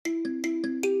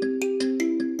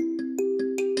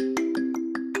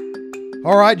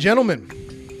All right, gentlemen.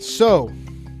 So,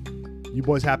 you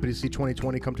boys happy to see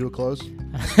 2020 come to a close?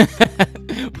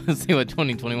 We'll see what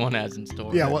 2021 has in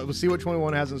store. Yeah, we'll see what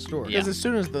 21 has in store. Yeah. Because as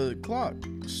soon as the clock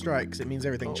strikes, it means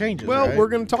everything changes. Well, right? we're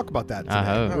going to talk about that today. I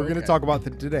hope. We're going to Okay. talk about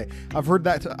that today. I've heard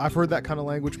that kind of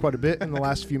language quite a bit in the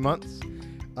last few months.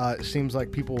 It seems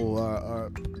like people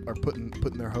are putting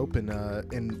their hope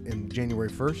in January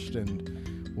 1st,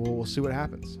 and we'll see what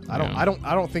happens. I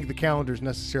don't think the calendar is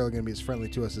necessarily going to be as friendly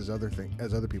to us as other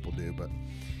people do, but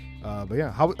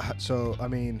yeah. So I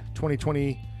mean,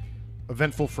 2020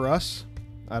 eventful for us,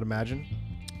 I'd imagine.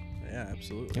 Yeah,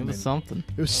 absolutely. It was something.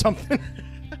 It was something.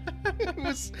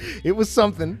 it was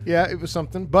something. Yeah, it was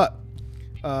something. But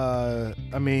I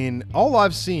mean, all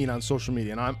I've seen on social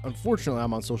media, and I'm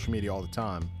on social media all the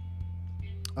time.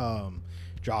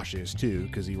 Josh is too,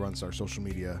 because he runs our social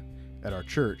media at our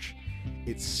church.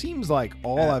 It seems like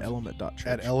Element.church.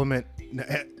 at Element.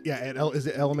 Is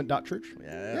it Element.church?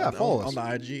 Yeah, follow us on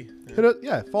the IG.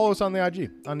 Yeah, follow us on the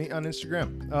IG on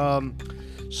Instagram.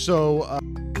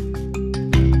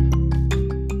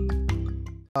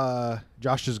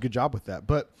 Josh does a good job with that.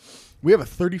 But we have a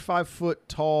 35-foot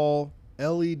tall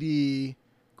LED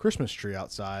Christmas tree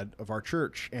outside of our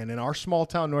church, and in our small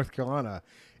town, North Carolina,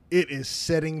 it is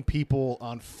setting people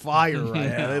on fire right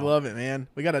Yeah, now. they love it, man.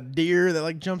 We got a deer that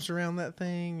like jumps around that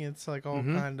thing. It's like all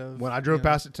kind of. When I drove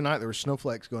past it tonight, there were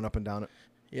snowflakes going up and down it.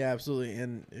 Yeah, absolutely.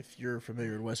 And if you're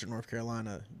familiar with Western North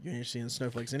Carolina, you're seeing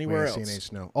snowflakes We anywhere ain't else. seen any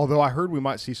snow. Although I heard we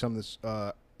might see some of this.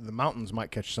 The mountains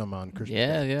might catch some on Christmas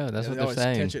Yeah, Day. yeah, that's Yeah, what they they're always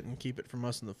saying. catch it and keep it from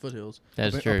us in the foothills.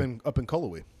 That's Up true. up in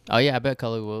Cullowhee. Oh yeah, I bet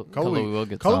Cullowhee will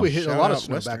get some. Cullowhee hit a Shout lot of out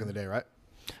snow back Western. in the day, right?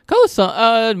 Cullowhee's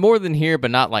some, more than here, but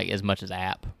not like as much as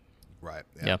App. Right.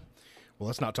 Yeah. Well,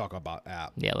 let's not talk about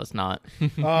app. Yeah, let's not.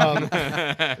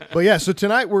 But yeah, so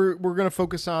tonight we're going to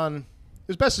focus on,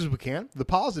 as best as we can, the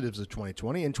positives of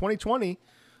 2020. And 2020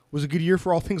 was a good year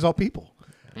for all things, all people.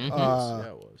 Yeah,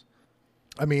 it was.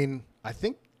 I mean, I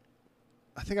think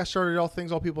I started all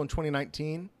things, all people in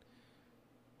 2019.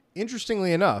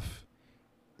 Interestingly enough,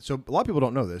 so a lot of people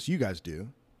don't know this. You guys do.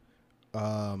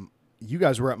 You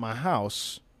guys were at my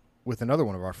house with another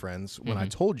one of our friends when I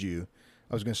told you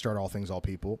I was going to start all things, all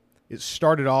people. It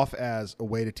started off as a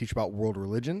way to teach about world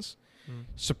religions.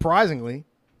 Surprisingly,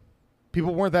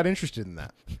 people weren't that interested in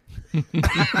that.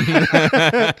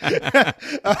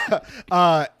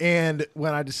 And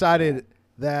when I decided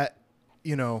that,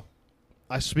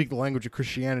 I speak the language of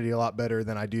Christianity a lot better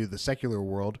than I do the secular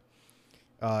world,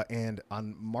 and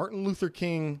on Martin Luther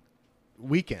King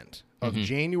weekend of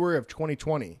January of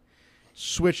 2020,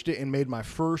 switched it and made my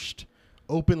first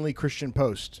openly Christian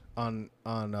post on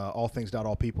all things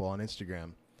all people on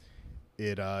Instagram.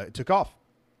 It took off,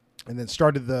 and then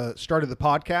started the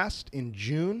podcast in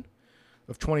June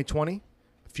of 2020,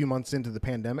 a few months into the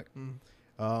pandemic.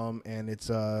 And it's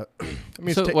I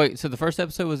mean, So the first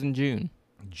episode was in June.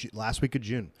 last week of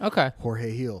June. Okay.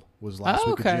 Jorge Hill was last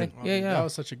week of okay. June. Yeah, yeah. That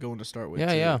was such a good one to start with.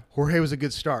 Yeah, too. yeah. Jorge was a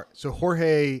good start. So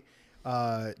Jorge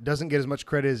doesn't get as much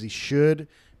credit as he should,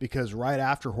 because right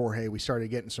after Jorge, we started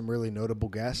getting some really notable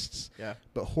guests. Yeah.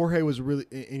 But Jorge was really,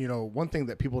 and one thing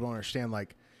that people don't understand,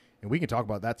 like, and we can talk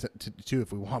about that too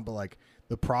if we want, but like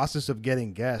the process of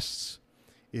getting guests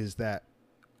is that,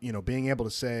 being able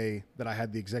to say that I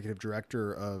had the executive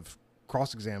director of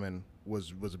Cross Examine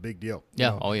was a big deal. you Yeah.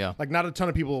 know? Oh, yeah. Like, not a ton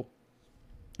of people,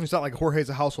 it's not like Jorge's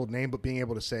a household name, but being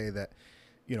able to say that,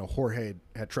 Jorge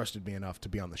had trusted me enough to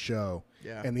be on the show.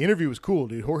 Yeah. And the interview was cool,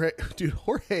 dude.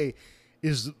 Jorge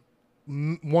is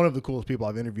one of the coolest people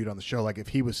I've interviewed on the show. Like, if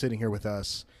he was sitting here with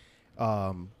us,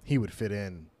 he would fit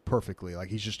in perfectly. Like,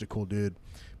 he's just a cool dude.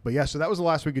 But yeah, so that was the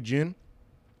last week of June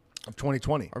of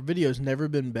 2020. Our video's never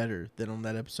been better than on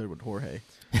that episode with Jorge.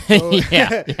 So,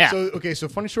 Yeah, yeah. So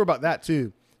funny story about that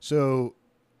too. So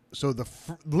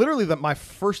my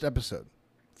first episode,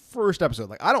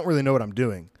 like, I don't really know what I'm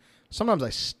doing. Sometimes I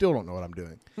still don't know what I'm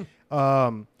doing.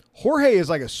 Jorge is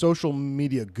like a social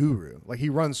media guru. Like, he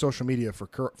runs social media for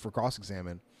Cross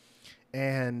Examine.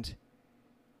 And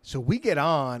so we get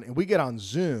on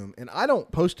Zoom, and I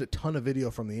don't post a ton of video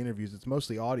from the interviews. It's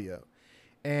mostly audio.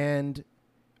 And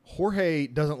Jorge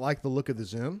doesn't like the look of the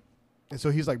Zoom. And so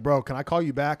he's like, bro, can I call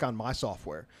you back on my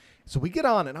software? So we get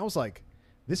on, and I was like,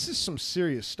 this is some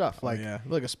serious stuff. Like, yeah,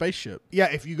 like a spaceship. yeah,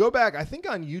 if you go back, I think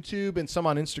on YouTube and some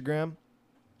on Instagram,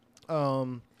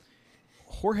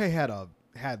 Jorge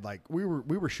had like, we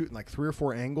were shooting like 3 or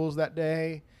 4 angles that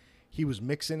day. He was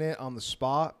mixing it on the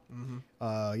spot.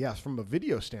 Yeah, from a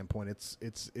video standpoint,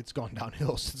 it's gone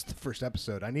downhill since the first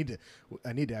episode. I need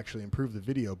to actually improve the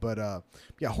video, but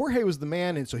yeah, Jorge was the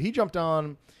man, and so he jumped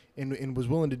on and was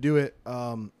willing to do it.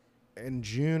 in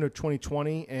June of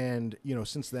 2020, and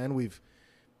since then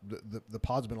the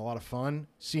pod's been a lot of fun.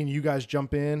 Seeing you guys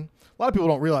jump in, a lot of people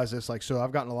don't realize this. Like, so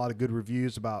I've gotten a lot of good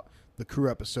reviews about the crew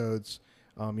episodes.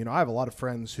 I have a lot of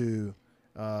friends who,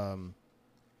 I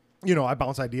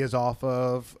bounce ideas off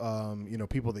of.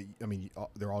 People that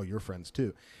they're all your friends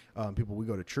too. People we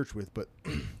go to church with, but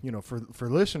for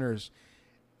listeners,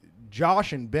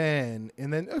 Josh and Ben,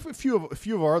 and then a few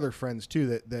of our other friends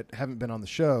too that haven't been on the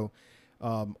show,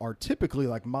 are typically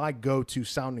like my go-to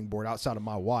sounding board outside of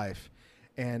my wife.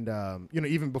 And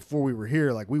even before we were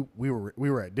here, like we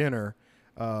were at dinner,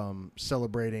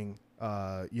 celebrating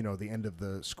the end of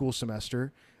the school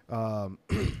semester.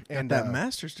 And that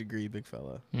master's degree, big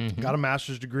fella. Got a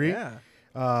master's degree. Yeah.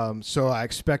 So I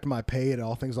expect my pay at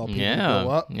All Things All People to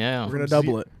go up. Yeah. We're gonna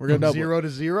double it. We're gonna double 0 to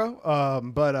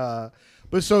 0.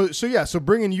 But so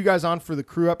bringing you guys on for the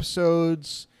crew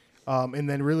episodes, and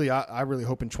then really, I really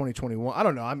hope in 2021. I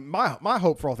don't know. My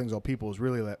hope for All Things All People is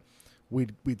really that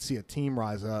we'd see a team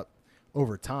rise up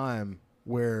over time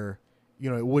where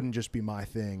it wouldn't just be my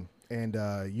thing, and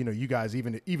you guys,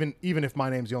 even if my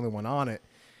name's the only one on it.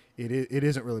 It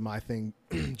isn't really my thing,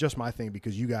 just my thing,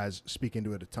 because you guys speak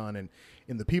into it a ton.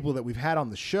 And the people that we've had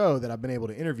on the show that I've been able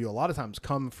to interview a lot of times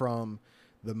come from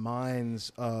the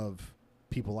minds of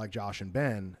people like Josh and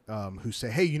Ben, who say,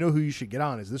 hey, who you should get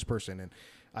on is this person. And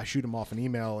I shoot them off an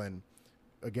email, and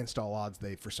against all odds,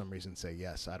 they for some reason say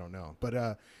yes. I don't know.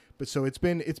 But so it's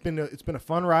been a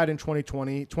fun ride in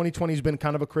 2020. 2020 has been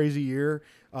kind of a crazy year.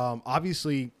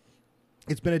 Obviously,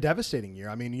 it's been a devastating year.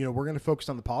 I mean, we're going to focus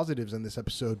on the positives in this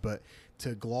episode, but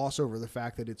to gloss over the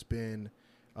fact that it's been,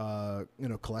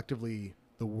 collectively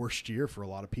the worst year for a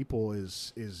lot of people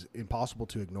is impossible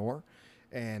to ignore.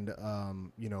 And,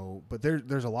 but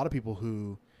there's a lot of people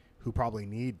who probably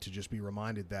need to just be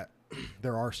reminded that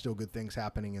there are still good things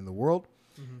happening in the world.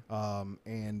 Mm-hmm.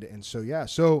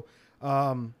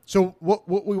 So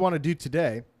what we want to do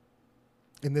today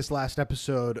in this last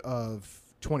episode of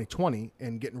 2020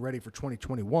 and getting ready for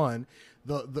 2021.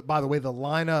 By the way, the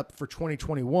lineup for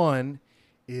 2021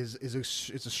 is a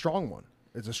strong one.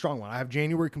 It's a strong one. I have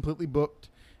January completely booked,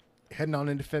 heading on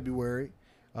into February.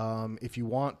 If you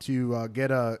want to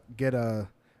get a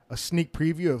sneak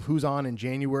preview of who's on in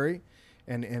January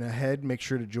and ahead, make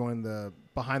sure to join the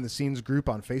behind the scenes group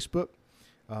on Facebook.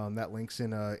 That link's in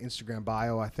Instagram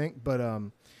bio, I think. But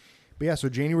yeah, so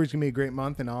January's gonna be a great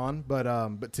month and on.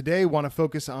 But today want to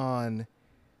focus on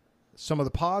some of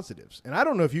the positives. And I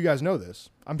don't know if you guys know this.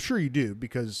 I'm sure you do,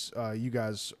 because you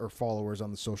guys are followers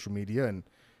on the social media, and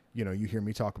you hear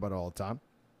me talk about it all the time.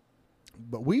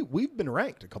 But we've been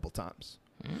ranked a couple times.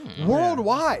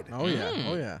 Worldwide. Oh yeah.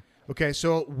 Oh yeah. Okay,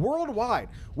 so worldwide.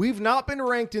 We've not been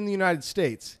ranked in the United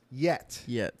States yet.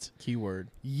 Keyword.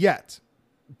 Yet.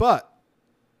 But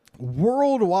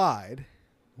worldwide,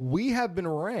 we have been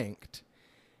ranked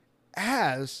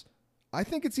as, I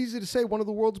think it's easy to say, one of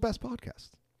the world's best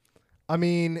podcasts. I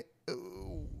mean,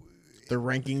 the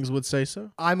rankings would say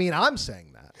so. I mean, I'm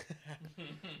saying that.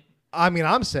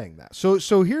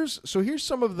 So here's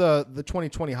some of the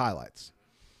 2020 highlights.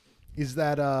 Is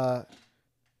that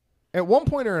at one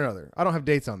point or another, I don't have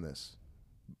dates on this,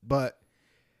 but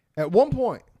at one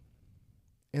point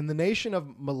in the nation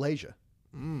of Malaysia,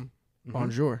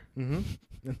 Bonjour. in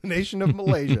the nation of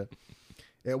Malaysia,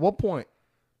 at one point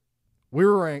we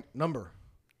were ranked number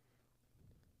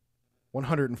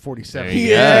 147.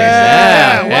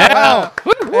 Yeah. Wow.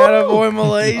 Attaboy,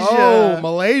 Malaysia. Oh,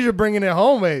 Malaysia bringing it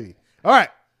home, baby. All right.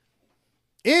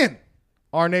 In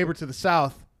our neighbor to the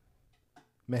south,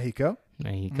 Mexico.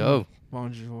 There you go.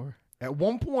 Bonjour. At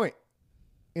one point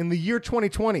in the year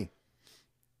 2020,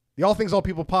 the All Things All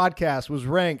People podcast was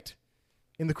ranked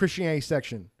in the Christianity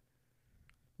section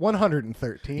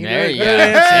 113. There you go. Good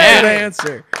answer. Good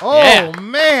answer. Oh, Yeah.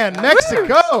 man.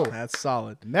 Mexico. That's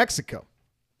solid. Mexico.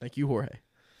 Thank you, Jorge.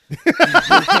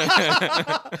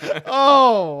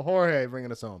 Oh, Jorge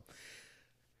bringing us home.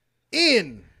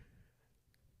 In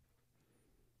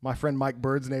my friend Mike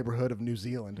Bird's neighborhood of New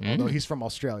Zealand, although he's from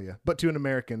Australia. But to an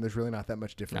American, there's really not that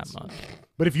much difference. Not much.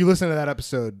 But if you listen to that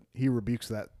episode, he rebukes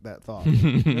that thought.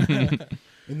 In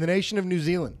the nation of New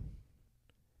Zealand,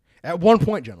 at one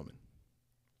point, gentlemen,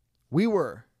 we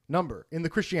were in the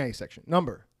Christianity section,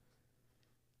 number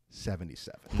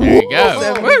 77. There you go.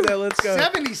 77, let's go.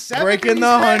 77? Breaking Did he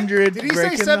the say? 100. Did he say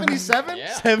breaking the 77?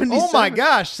 Yeah. 77. Oh my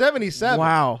gosh, 77.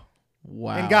 Wow.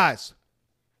 And guys,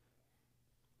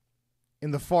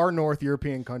 in the far north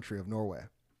European country of Norway,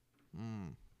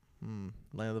 Land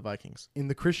of the Vikings. in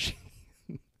the Christian,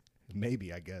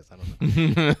 maybe, I guess, I don't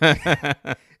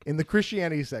know. In the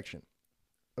Christianity section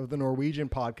of the Norwegian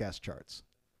podcast charts,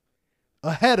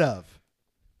 ahead of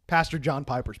Pastor John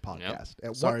Piper's podcast.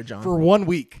 Sorry, John. For 1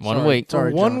 week. One week. For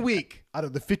Sorry, 1 John. week out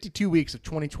of the 52 weeks of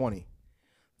 2020,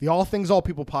 the All Things All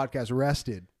People podcast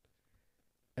rested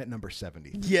at number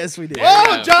 70. Yes, we did.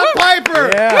 Oh, John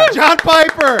Piper! Yeah. John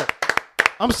Piper!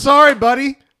 I'm sorry,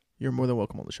 buddy. You're more than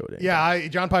welcome on the show today. Yeah,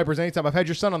 John Piper's anytime. I've had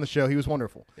your son on the show. He was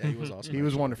wonderful. Yeah, he was awesome. He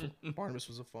was wonderful. Barnabas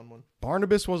was a fun one.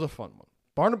 Barnabas was a fun one.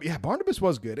 Barnabas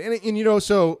was good. And you know,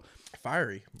 so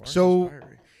Fiery. Barnabas So-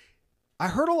 fiery. I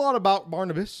heard a lot about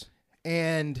Barnabas,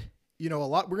 and you know, a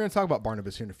lot. We're going to talk about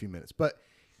Barnabas here in a few minutes, but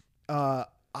I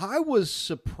was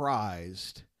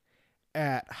surprised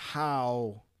at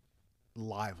how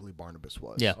lively Barnabas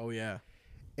was. Yeah. Oh yeah.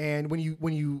 And when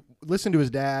you listen to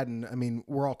his dad, and I mean,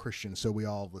 we're all Christians, so we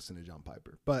all listen to John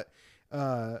Piper, but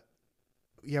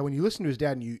yeah, when you listen to his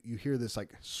dad and you hear this like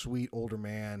sweet older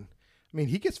man, I mean,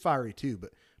 he gets fiery too,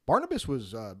 but Barnabas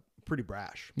was pretty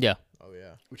brash, Yeah. Oh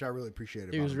yeah. which I really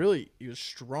appreciated. He about was him. he was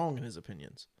strong in his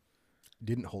opinions.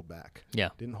 Didn't hold back. Yeah.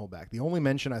 Didn't hold back. The only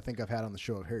mention I think I've had on the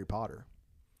show of Harry Potter.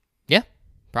 Yeah.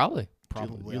 Probably.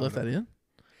 Probably. You left that in?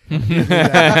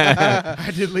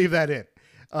 I did leave that in.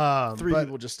 Three but-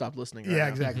 people just stopped listening. Right Yeah, now.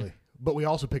 exactly. But we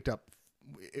also picked up.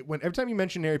 Every time you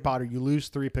mention Harry Potter, you lose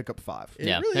 3, pick up 5. It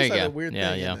Yeah, really there is you like go. a weird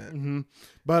Yeah, thing. yeah. Isn't it? Mm-hmm.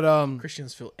 But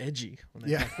Christians feel edgy when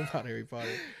they Yeah. talk about Harry Potter.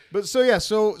 But so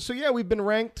yeah, we've been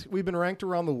ranked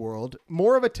around the world.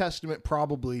 More of a testament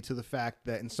probably to the fact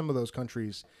that in some of those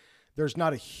countries, there's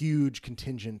not a huge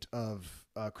contingent of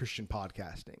Christian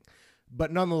podcasting,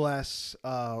 but nonetheless,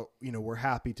 you know, we're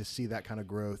happy to see that kind of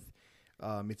growth.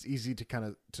 It's easy to kind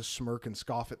of to smirk and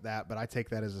scoff at that, but I take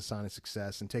that as a sign of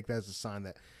success and take that as a sign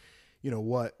that, you know,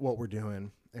 what we're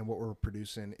doing and what we're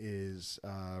producing is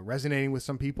resonating with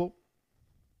some people.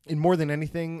 And more than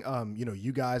anything, you know,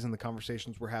 you guys and the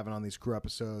conversations we're having on these crew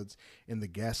episodes and the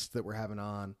guests that we're having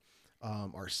on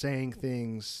are saying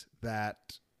things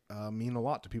that mean a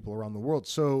lot to people around the world.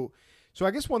 So I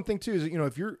guess one thing too is, you know,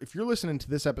 if you're listening to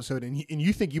this episode and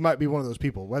you think you might be one of those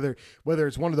people, whether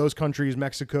it's one of those countries,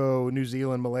 Mexico, New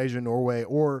Zealand, Malaysia, Norway,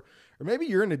 or maybe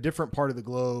you're in a different part of the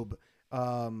globe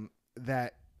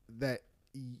that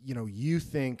you know you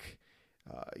think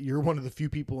you're one of the few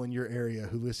people in your area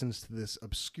who listens to this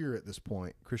obscure at this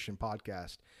point Christian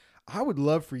podcast, I would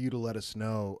love for you to let us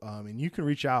know. And you can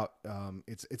reach out.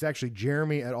 It's actually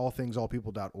Jeremy at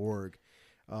allthingsallpeople.org.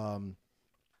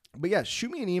 But yeah,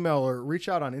 shoot me an email or reach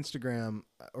out on Instagram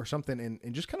or something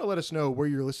and just kind of let us know where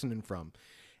you're listening from.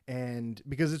 And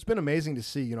because it's been amazing to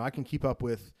see, you know, I can keep up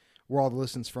with where all the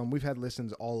listens from. We've had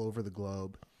listens all over the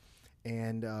globe.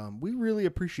 And we really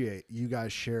appreciate you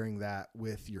guys sharing that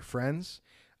with your friends.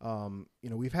 You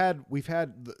know, we've had,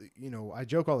 you know, I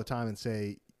joke all the time and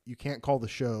say, you can't call the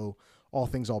show All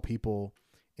Things, All People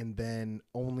and then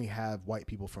only have white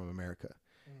people from America,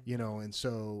 you know? And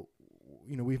so,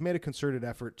 you know, we've made a concerted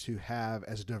effort to have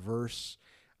as diverse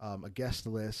a guest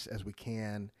list as we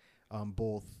can,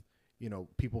 both, you know,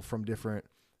 people from different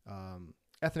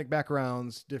ethnic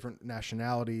backgrounds, different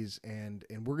nationalities, and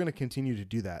we're going to continue to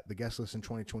do that. The guest list in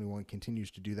 2021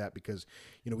 continues to do that because,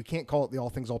 you know, we can't call it the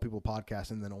All Things All People podcast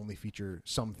and then only feature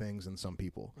some things and some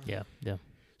people. Yeah. Yeah.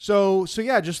 So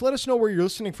yeah, just let us know where you're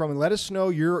listening from and let us know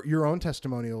your own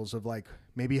testimonials of like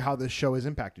maybe how this show has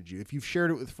impacted you. If you've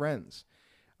shared it with friends,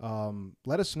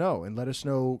 let us know and let us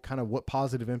know kind of what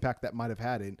positive impact that might have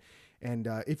had. And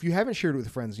if you haven't shared it with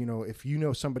friends, you know, if you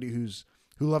know somebody who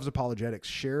loves apologetics,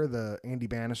 share the Andy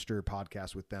Bannister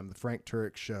podcast with them, the Frank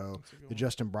Turek show, the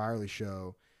Justin Brierley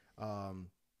show,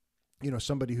 you know,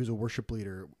 somebody who's a worship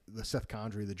leader, the Seth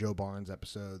Condrey, the Joe Barnes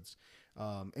episodes,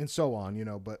 and so on, you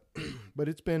know, but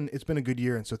it's been a good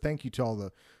year. And so thank you to all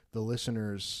the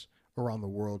listeners around the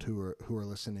world who are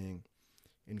listening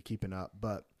and keeping up.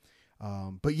 But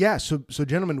yeah, so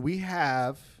gentlemen, we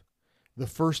have the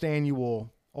first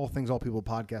annual All Things All People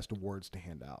podcast awards to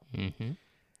hand out. Mm-hmm.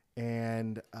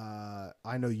 And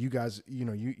I know you guys, you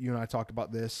know, you and I talked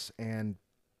about this, and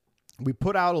we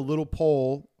put out a little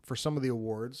poll for some of the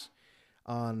awards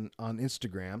on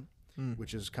Instagram,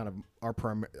 which is kind of our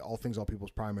All Things All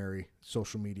People's primary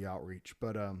social media outreach.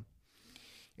 But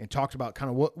and talked about kind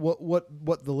of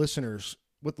what the listeners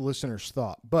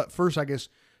thought. But first, I guess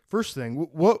first thing,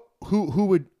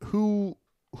 who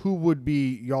would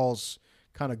be y'all's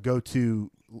kind of go-to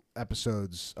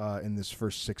episodes in this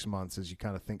first 6 months as you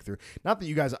kind of think through? Not that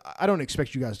you guys, I don't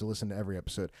expect you guys to listen to every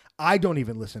episode. I don't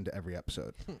even listen to every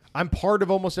episode. I'm part of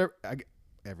almost every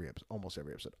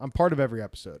episode. I'm part of every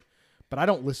episode, but I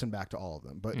don't listen back to all of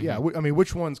them. But yeah, I mean,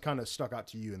 which ones kind of stuck out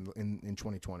to you in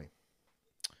 2020?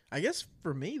 I guess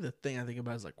for me, the thing I think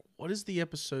about is like, what is the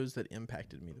episodes that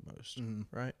impacted me the most,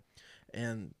 right?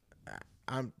 And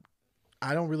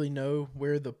I don't really know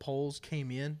where the polls came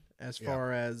in as Yeah.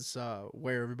 far as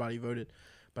where everybody voted,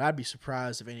 but I'd be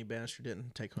surprised if Andy Bannister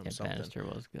didn't take home Yeah, something. Bannister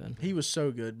was good. He was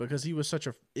so good because he was such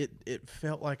a. It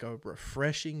felt like a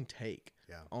refreshing take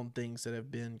Yeah. on things that have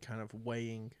been kind of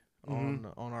weighing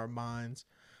Mhm. on our minds,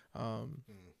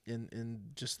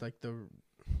 in just like the,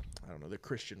 I don't know, the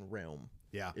Christian realm,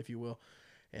 Yeah. if you will,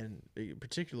 and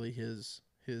particularly his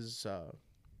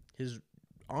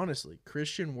honestly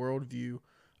Christian worldview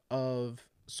of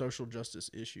social justice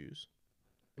issues.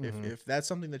 Mhm. If that's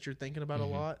something that you're thinking about Mhm. a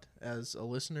lot as a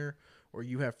listener, or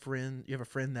you have a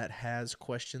friend that has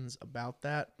questions about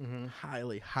that, Mhm.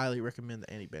 highly recommend the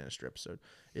Andy Bannister episode.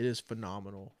 It is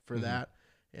phenomenal for Mhm. that,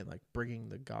 and like bringing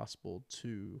the gospel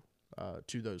to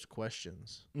those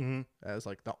questions Mhm. as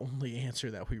like the only answer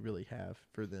that we really have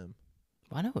for them.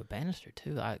 Well, I know with Bannister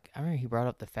too. I remember he brought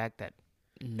up the fact that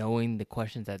knowing the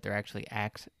questions that they're actually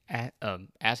asking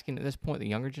at this point, the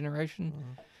younger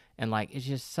generation, and like it's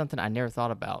just something I never thought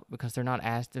about because they're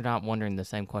not wondering the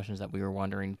same questions that we were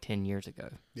wondering 10 years ago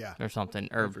Yeah. or something,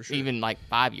 or for sure. even like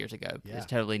 5 years ago. Yeah. It's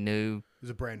totally new. It was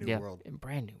a brand new world. a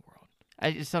brand new world.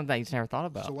 It's something that you just never thought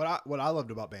about. So what I loved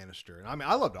about Bannister, and I mean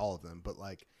I loved all of them, but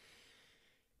like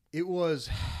it was,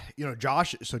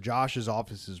 Josh. So Josh's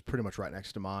office is pretty much right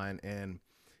next to mine, and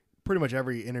pretty much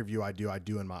every interview I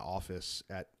do in my office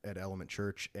at Element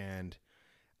Church, and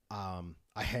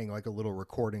I hang like a little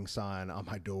recording sign on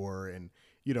my door, and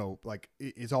like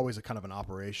it's always a kind of an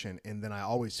operation, and then I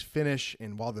always finish,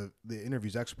 and while the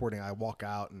interview's exporting, I walk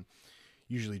out, and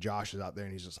usually Josh is out there,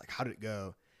 and he's just like, "How did it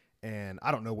go?" And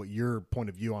I don't know what your point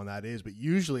of view on that is, but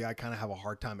usually I kind of have a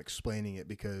hard time explaining it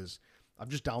because I've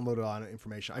just downloaded a lot of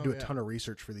information. I do a ton of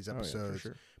research for these episodes. For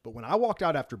sure. But when I walked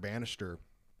out after Bannister,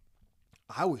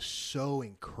 I was so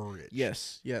encouraged.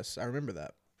 Yes, I remember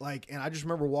that. Like, and I just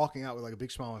remember walking out with like a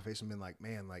big smile on my face and being like,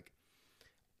 man, like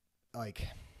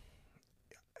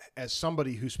as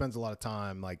somebody who spends a lot of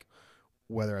time, like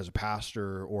whether as a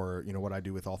pastor or, what I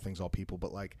do with All Things, All People,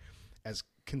 but like as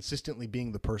consistently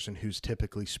being the person who's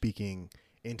typically speaking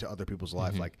into other people's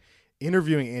lives, like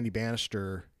interviewing Andy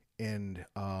Bannister and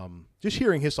just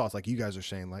hearing his thoughts, like you guys are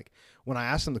saying, like when I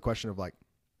asked him the question of like,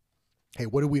 hey,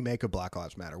 what do we make of Black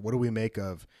Lives Matter? What do we make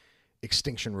of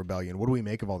Extinction Rebellion? What do we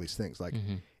make of all these things? Like,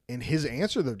 and his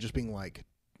answer though, just being like,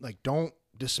 don't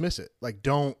dismiss it. Like,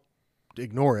 don't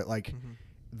ignore it. Like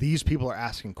these people are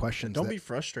asking questions. Don't be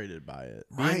frustrated by it.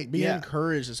 Right, Be yeah.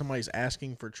 encouraged that somebody's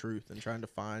asking for truth and trying to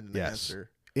find an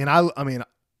answer. And I mean,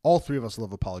 all three of us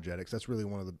love apologetics. That's really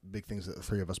one of the big things that the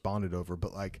three of us bonded over.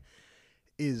 But like,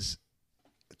 is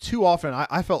too often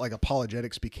I felt like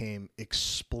apologetics became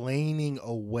explaining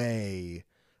away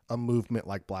a movement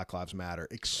like Black Lives Matter,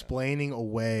 explaining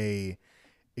away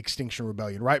Extinction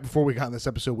Rebellion. Right before we got in this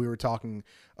episode, we were talking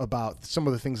about some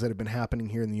of the things that have been happening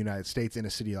here in the United States in a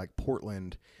city like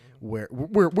Portland, where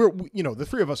we're the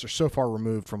three of us are so far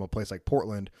removed from a place like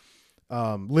Portland.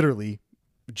 Literally,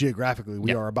 geographically,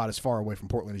 we are about as far away from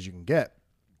Portland as you can get.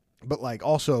 But like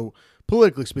also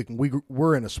politically speaking,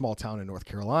 we're in a small town in North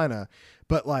Carolina.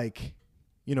 But like,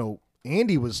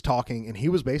 Andy was talking and he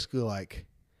was basically like,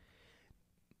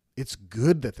 it's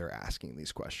good that they're asking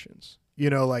these questions,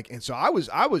 and so I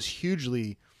was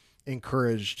hugely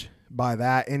encouraged by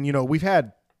that. And, we've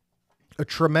had a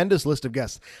tremendous list of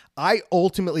guests. I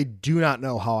ultimately do not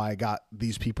know how I got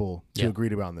these people to agree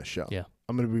to be on this show. Yeah.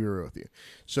 I'm going to be real with you.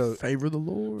 So Favor of the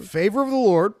Lord. Favor of the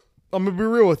Lord. I'm going to be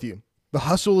real with you. The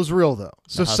hustle is real though.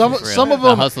 So hustle's real. some of The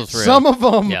them, hustle's real.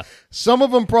 some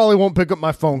of them probably won't pick up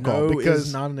my phone call No because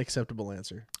is not an acceptable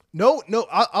answer. no,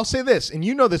 I'll say this, and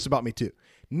you know this about me too.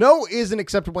 No is an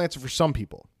acceptable answer for some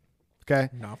people. Okay.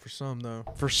 Not for some though.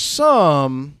 For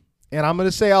some, and I'm going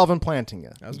to say Alvin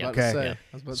Plantinga. I was Yeah. about to Okay. say. Yeah.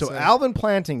 I was about So to say. Alvin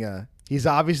Plantinga, he's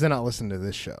obviously not listening to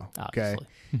this show. Okay.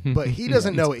 Obviously. But he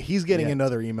doesn't know it. He's getting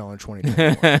another email in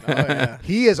 2021. Oh yeah.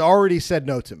 He has already said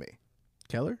no to me.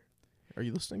 Keller, are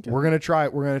you listening? Keller? We're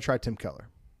gonna try Tim Keller.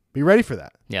 Be ready for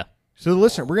that. Yeah. So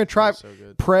listen, we're gonna try. So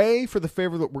good. Pray for the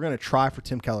favor that we're gonna try for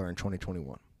Tim Keller in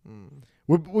 2021. Mm,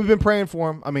 We've been praying for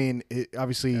him. I mean,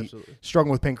 obviously absolutely.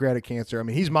 struggling with pancreatic cancer. I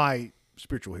mean, he's my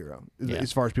spiritual hero Yeah.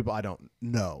 as far as people I don't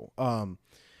know. But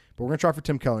we're gonna try for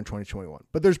Tim Keller in 2021.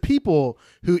 But there's people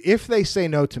who, if they say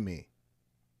no to me,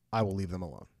 I will leave them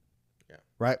alone. Yeah.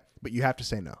 Right. But you have to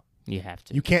say no. You have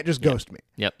to. You can't just ghost me.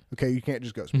 Yep. Okay. You can't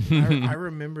just ghost me. I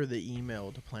remember the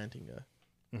email to Plantinga,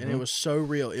 and it was so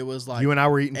real. It was like You and I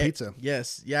were eating eh, pizza.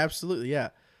 Yes, yeah, absolutely, yeah.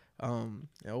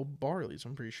 Old Barley's,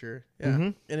 I'm pretty sure. Yeah,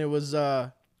 Mhm. and it was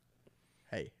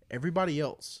hey, everybody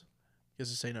else gets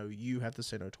to say no. You have to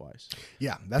say no twice.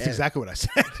 Yeah, that's And- exactly what I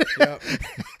said. Yep.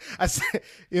 I said,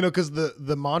 because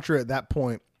the mantra at that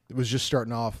point was just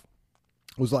starting off.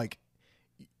 was like,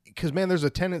 because man, there's a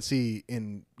tendency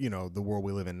in the world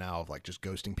we live in now of like just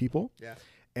ghosting people. Yeah.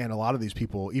 And a lot of these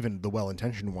people, even the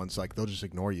well-intentioned ones, like they'll just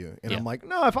ignore you. And Yeah. I'm like,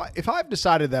 no, if I've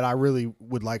decided that I really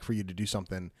would like for you to do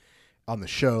something on the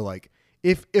show, like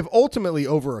if ultimately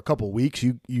over a couple weeks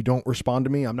you don't respond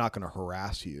to me, I'm not going to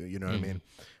harass you. You know what I mean?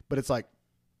 But it's like,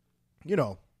 I'm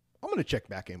going to check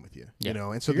back in with you. Yeah.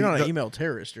 And so You're not an email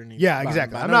terrorist or anything. yeah,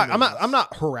 exactly. I'm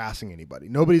not harassing anybody.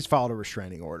 Nobody's filed a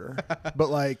restraining order. but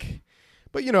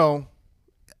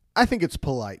I think it's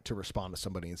polite to respond to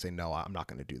somebody and say, no, I'm not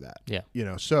going to do that. Yeah.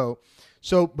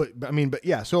 But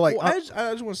yeah. So like, Well, I just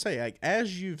want to say, like,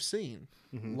 as you've seen,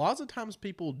 lots of times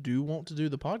people do want to do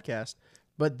the podcast,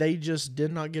 but they just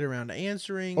did not get around to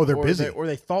answering. Oh, they're or busy. or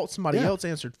they thought somebody Yeah. else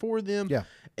answered for them. Yeah.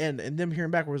 And them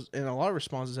hearing back and a lot of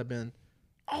responses have been,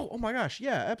 oh my gosh,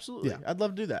 yeah, absolutely. Yeah. I'd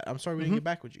love to do that. I'm sorry we didn't get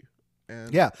back with you.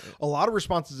 And yeah, a lot of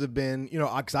responses have been,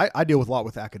 because I deal with a lot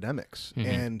with academics,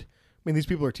 and I mean, these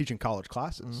people are teaching college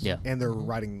classes, Yeah. and they're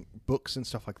writing books and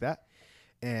stuff like that.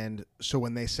 And so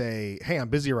when they say, hey, I'm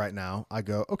busy right now, I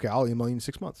go, okay, I'll email you in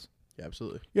 6 months. Yeah,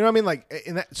 absolutely. You know what I mean? Like,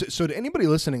 and that, so to anybody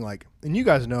listening, like, and you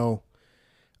guys know,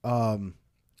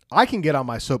 I can get on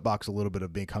my soapbox a little bit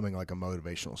of becoming like a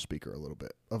motivational speaker, a little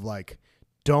bit of like,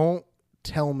 don't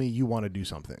tell me you want to do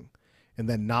something and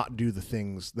then not do the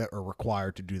things that are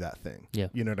required to do that thing. Yeah.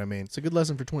 You know what I mean? It's a good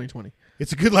lesson for 2020.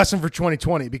 It's a good lesson for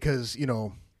 2020 because,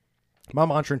 my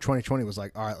mantra in 2020 was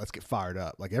like, all right, let's get fired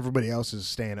up. Like everybody else is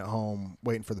staying at home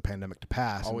waiting for the pandemic to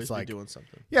pass. And Always it's be like, doing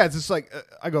something. yeah, it's just like,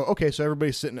 I go, okay, so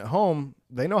everybody's sitting at home.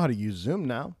 They know how to use Zoom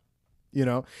now,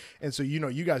 And so,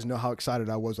 you guys know how excited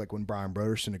I was like when Brian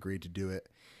Broderson agreed to do it.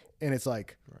 And it's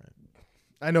like,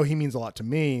 I know he means a lot to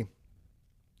me.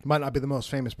 He might not be the most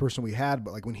famous person we had,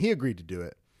 but like when he agreed to do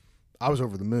it, I was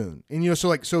over the moon. And,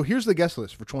 so here's the guest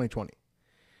list for 2020.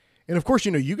 And of course,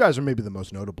 you guys are maybe the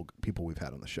most notable people we've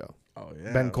had on the show. Oh,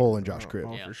 yeah. Ben Cole and Josh Cribb.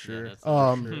 Oh, Yeah, for sure. that's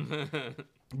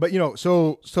But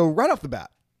so right off the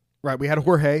bat, right, we had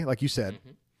Jorge, like you said,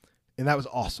 and that was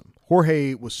awesome.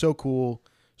 Jorge was so cool,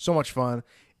 so much fun.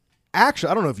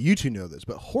 Actually, I don't know if you two know this,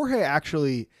 but Jorge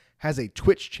actually has a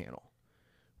Twitch channel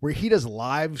where he does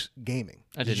live gaming.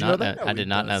 I did you not know know. that? I did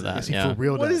not know does. that. Is he Yeah. for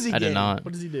real? What does? does he I did game? not.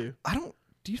 What does he do?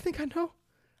 Do you think I know?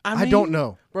 I I don't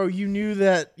know. Bro, you knew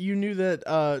that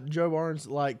Joe Barnes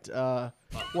liked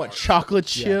what, chocolate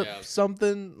chip Yeah.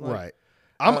 something? Like, Right.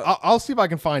 I'll see if I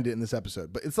can find it in this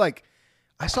episode. But it's like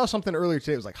I saw something earlier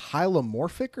today. It was like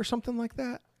hylomorphic or something like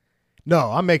that.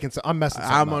 No, I'm messing something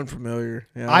I'm up. unfamiliar.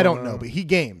 Yeah, I don't know, but he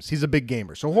games. He's a big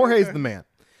gamer. So Jorge's the man.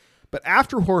 But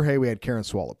after Jorge, we had Karen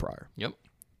Swallow Pryor. Yep.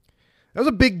 That was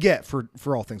a big get for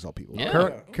all things all people.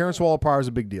 Yeah. Karen Swallow Pryor is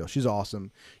a big deal. She's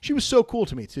awesome. She was so cool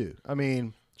to me too. I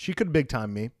mean, she could big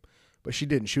time me, but she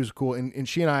didn't. She was cool, and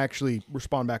she and I actually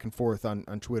respond back and forth on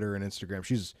Twitter and Instagram.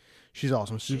 She's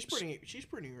awesome. She's pretty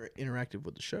interactive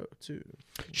with the show too.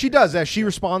 She does that. She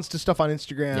responds to stuff on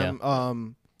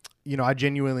Instagram. I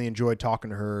genuinely enjoyed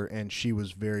talking to her, and she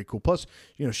was very cool. Plus,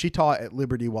 she taught at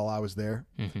Liberty while I was there,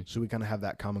 so we kind of have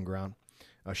that common ground.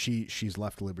 She's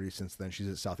left Liberty since then. She's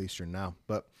at Southeastern now.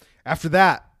 But after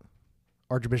that,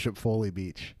 Archbishop Foley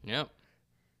Beach. Yep.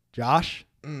 Josh,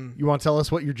 you want to tell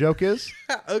us what your joke is?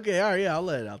 Okay, all right, yeah, I'll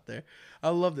let it out there. I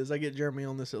love this. I get Jeremy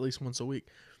on this at least once a week.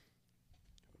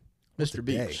 Mr.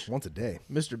 Beach. Once a day.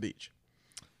 Mr. Beach.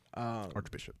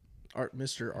 Archbishop.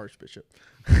 Mr. Archbishop.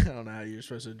 I don't know how you're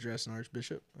supposed to address an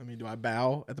archbishop. I mean, do I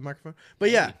bow at the microphone?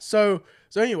 But yeah, so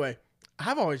anyway,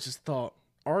 I've always just thought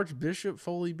Archbishop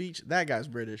Foley Beach, that guy's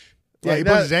British. Yeah, Like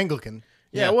but that- he's Anglican.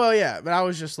 Yeah, Yeah. well, yeah, but I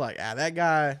was just like, that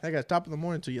guy's top of the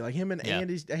morning to you. Like him and Yeah.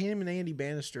 Andy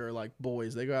Bannister are like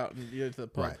boys. They go out and to the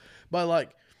pub. Right. But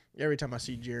like every time I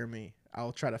see Jeremy,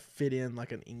 I'll try to fit in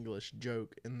like an English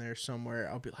joke in there somewhere.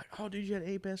 I'll be like, "Oh, dude, you had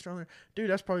A Bannister on there, dude.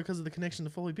 That's probably because of the connection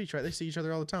to Foley Beach, right? They see each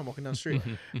other all the time walking down the street."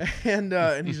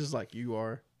 and he's just like, "You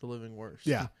are the living worst."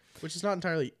 Yeah. which is not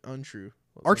entirely untrue.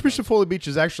 Archbishop Foley Beach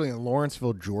is actually in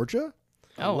Lawrenceville, Georgia.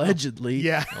 Oh, Allegedly,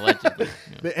 Yeah. Allegedly.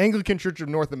 Yeah. The Anglican Church of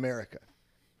North America.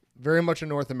 Very much a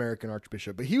North American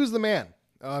archbishop. But he was the man.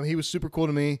 He was super cool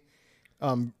to me.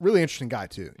 Really interesting guy,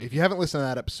 too. If you haven't listened to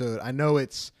that episode, I know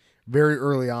it's very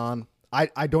early on.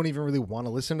 I don't even really want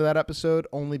to listen to that episode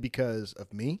only because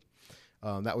of me.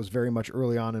 That was very much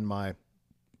early on in my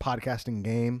podcasting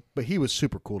game. But he was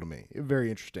super cool to me. Very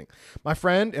interesting. My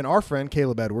friend and our friend,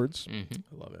 Caleb Edwards.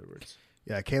 Mm-hmm. I love Edwards.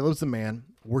 Yeah, Caleb's the man.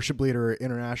 Worship leader at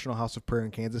International House of Prayer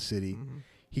in Kansas City. Mm-hmm.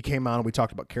 He came on and we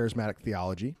talked about charismatic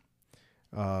theology.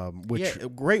 Which Yeah,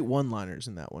 great one-liners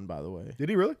in that one, by the way. did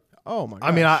he really? Oh my! Gosh,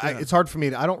 I mean, yeah. it's hard for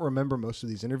me. I don't remember most of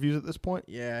these interviews at this point.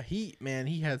 Yeah, he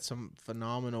had some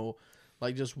phenomenal,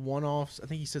 like just one-offs. I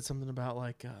think he said something about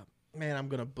like man, I'm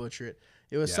gonna butcher it.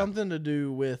 It was Yeah. something to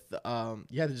do with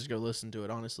you had to just go listen to it,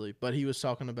 honestly. But he was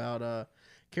talking about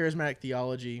charismatic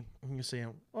theology. And you're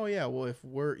saying, oh yeah, well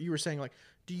you were saying like,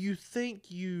 do you think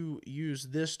you use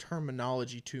this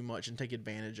terminology too much and take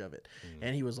advantage of it?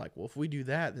 And he was like, well, if we do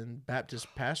that, then Baptist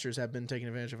pastors have been taking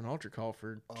advantage of an altar call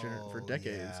for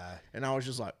decades. Yeah. And I was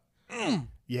just like,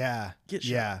 Yeah. Get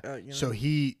yeah. shot, you know? So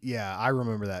I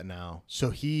remember that now.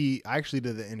 So I actually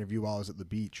did the interview while I was at the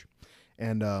beach,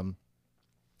 and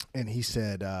he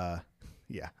said,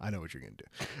 yeah, I know what you're going to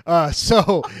do.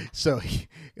 So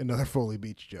another Foley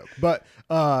Beach joke, but,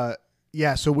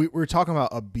 yeah, so we were talking about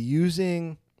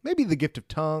abusing maybe the gift of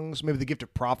tongues, maybe the gift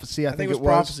of prophecy. I think it was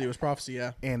prophecy. It was prophecy.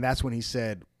 Yeah. And that's when he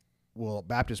said, well,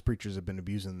 Baptist preachers have been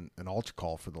abusing an altar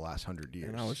call for the last 100 years.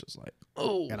 And I was just like,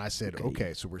 oh. And I said,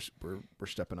 okay, so we're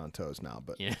stepping on toes now.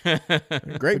 But Yeah.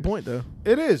 Great point, though.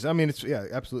 it is. I mean, it's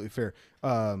absolutely fair.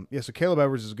 So Caleb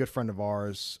Edwards is a good friend of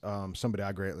ours. Somebody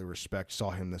I greatly respect.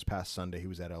 Saw him this past Sunday. He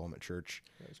was at Element Church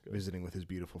visiting with his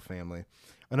beautiful family.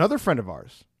 Another friend of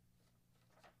ours,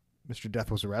 Mr.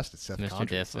 Death was arrested. Seth Mr. Condry.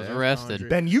 Death was Seth arrested. Condry.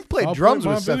 Ben, you've played I'll drums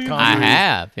put with my Seth billion Condry. I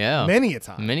have, yeah. Many a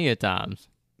time. Many a times.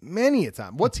 Many a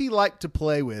time. What's he like to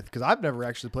play with? Because I've never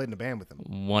actually played in a band with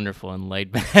him. Wonderful and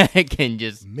laid back and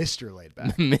just Mr. Laid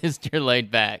Back. Mr. Laid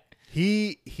Back.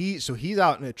 So he's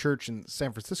out in a church in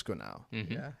San Francisco now.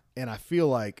 Mhm. Yeah. And I feel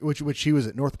like which he was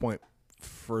at North Point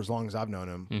for as long as I've known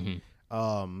him.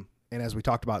 Mhm. And as we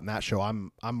talked about in that show,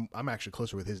 I'm actually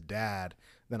closer with his dad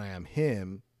than I am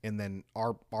him. And then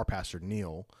our pastor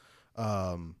Neil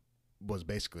was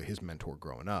basically his mentor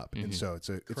growing up. And so it's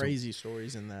Crazy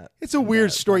stories in that. it's a in weird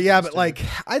that story. Yeah, podcast, but too. like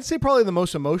I'd say probably the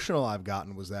most emotional I've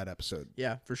gotten was that episode.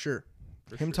 Yeah, for sure.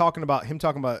 Him talking about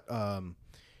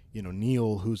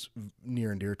Neil, who's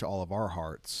near and dear to all of our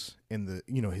hearts, in the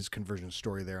his conversion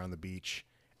story there on the beach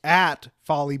at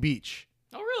Folly Beach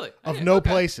Oh, really? of no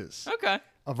places, Okay.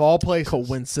 of all places.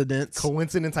 Coincidence.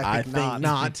 Coincidence? I think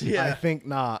not. Yeah. I think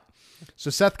not.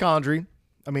 So Seth Condry,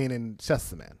 and Seth's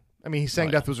the man. He sang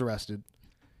yeah. Death Was Arrested,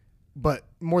 but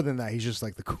more than that, he's just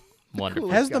like the cool. Wonderful.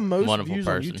 coolest Has guy. the most Wonderful views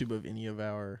person. on YouTube of any of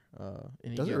our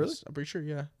any Does it guests. really? I'm pretty sure.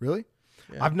 Yeah. Really?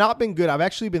 Yeah. I've not been good. I've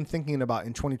actually been thinking about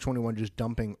in 2021 just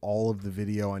dumping all of the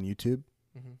video on YouTube.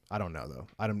 Mhm. I don't know though.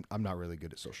 I'm not really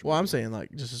good at social. Well, media. I'm saying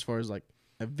like just as far as like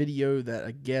a video that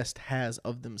a guest has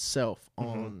of themselves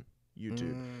on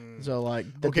YouTube. So like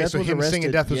the Okay, Death so Was him Arrested,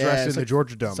 singing Death Was yeah, Arrested it's in the like-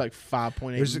 Georgia Dome. It's like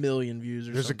 5.8 There's a- million views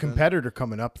or There's a something. competitor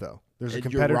coming up though. There's a You're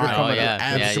competitor right. coming Oh, yeah. up.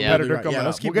 Yeah, There's a yeah. competitor Right. coming Yeah,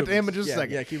 let's up. keep We'll get to him in moving. just a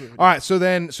second. Yeah, keep moving. All right, so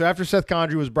after Seth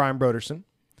Condry was Brian Broderson,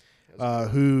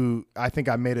 who I think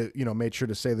I made sure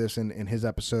to say this in his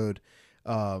episode,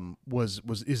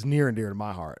 is near and dear to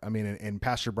my heart. And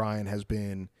Pastor Brian has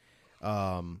been,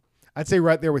 I'd say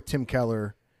right there with Tim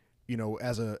Keller,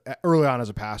 early on as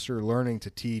a pastor, learning to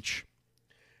teach.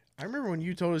 I remember when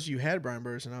you told us you had Brian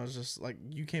Burris, and I was just like,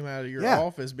 you came out of your Yeah.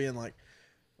 office being like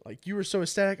you were so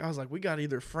ecstatic. I was like, we got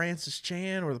either Francis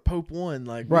Chan or the Pope one.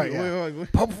 Like, Right, we- yeah. we-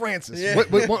 Pope Francis, Yeah.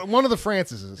 one of the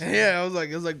Francises. yeah, I was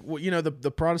like, well,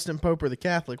 the Protestant Pope or the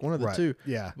Catholic, one of the Right. two.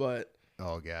 Yeah. But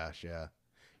Oh gosh, yeah.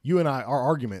 You and I, our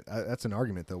argument. That's an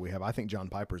argument though we have. I think John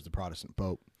Piper is the Protestant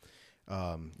Pope.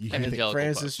 You think Evangelical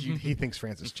Francis, Pope. he thinks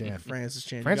Francis Chan. Francis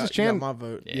Chan, Francis you got Chan- my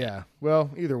vote. Yeah.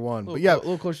 Well, either one. A But yeah,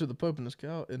 little closer to the Pope in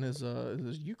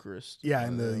his Eucharist. yeah,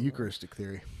 in the Eucharistic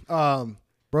theory.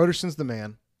 Broderson's the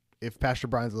man. If Pastor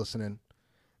Brian's listening,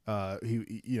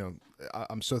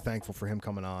 I'm so thankful for him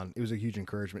coming on. It was a huge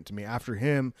encouragement to me. After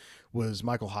him was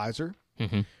Michael Heiser,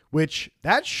 Mhm. which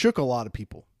that shook a lot of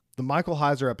people. The Michael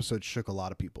Heiser episode shook a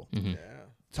lot of people. Mhm. Yeah.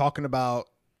 Talking about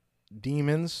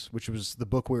Demons, which was the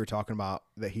book we were talking about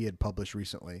that he had published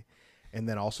recently, and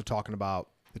then also talking about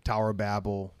the Tower of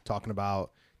Babel, talking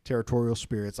about territorial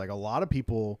spirits. Like a lot of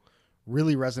people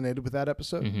really resonated with that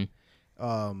episode.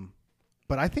 Mhm.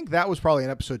 But I think that was probably an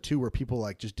episode too where people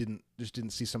like just didn't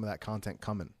see some of that content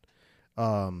coming.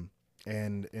 And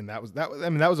that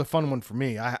was a fun one for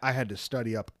me. I had to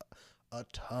study up a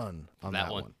ton on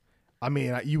that one.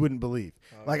 You wouldn't believe.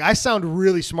 Like I sound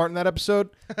really smart in that episode.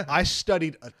 I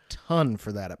studied a ton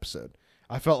for that episode.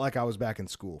 I felt like I was back in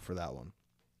school for that one.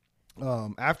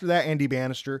 After that, Andy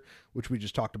Bannister, which we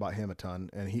just talked about him a ton,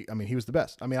 and he was the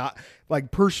best.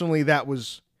 Personally, that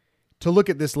was, to look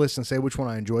at this list and say which one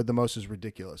I enjoyed the most is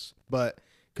ridiculous, but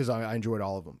because I enjoyed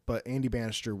all of them. But Andy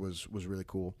Bannister was really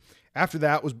cool. After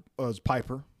that was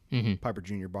Piper, Piper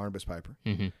Jr., Barnabas Piper,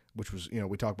 which was,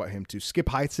 we talked about him too. Skip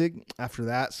Heitzig. After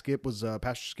that, Skip was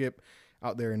Pastor Skip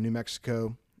out there in New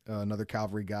Mexico, another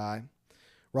Calvary guy.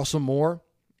 Russell Moore,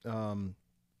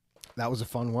 that was a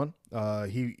fun one.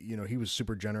 He was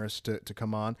super generous to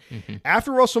come on.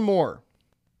 After Russell Moore,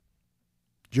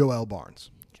 Joel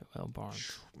Barnes. Joel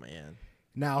Barnes. Man.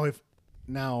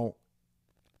 Now,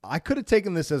 I could have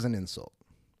taken this as an insult,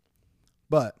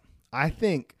 but I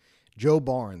think Joe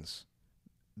Barnes,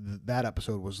 that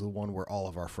episode was the one where all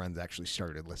of our friends actually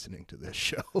started listening to this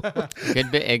show.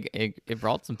 It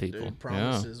brought some people. Dude,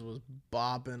 Promises was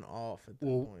bopping off at that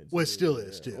point. Well, it too. still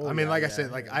is too. Oh, I mean, yeah, like I yeah,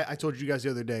 said, like yeah. I told you guys the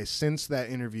other day, since that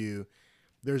interview,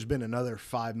 there's been another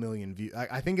 5 million views.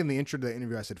 I think in the intro to the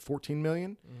interview, I said 14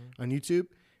 million on YouTube.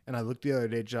 And I looked the other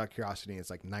day, just out of curiosity, and it's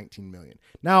like 19 million.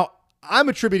 Now, I'm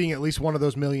attributing at least one of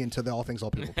those million to the All Things All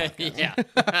People podcast.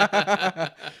 Yeah.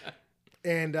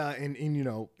 And you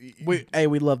know,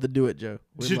 we love to do it, Joe.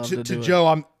 We love to do it.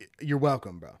 Joe, you're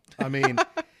welcome, bro. I mean,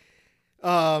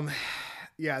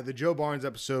 yeah, the Joe Barnes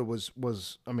episode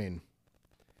was I mean,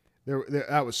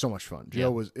 that was so much fun.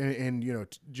 Joe was, and you know,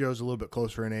 Joe's a little bit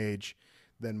closer in age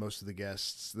than most of the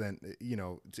guests, than you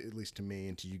know, at least to me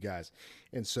and to you guys,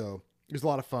 and so it was a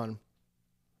lot of fun.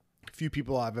 Few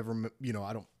people I've ever, you know,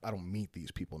 I don't meet these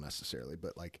people necessarily,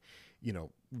 but like, you know,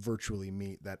 virtually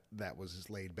meet that was as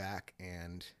laid back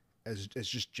and as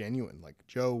just genuine. Like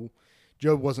Joe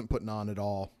wasn't putting on at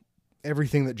all.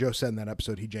 Everything that Joe said in that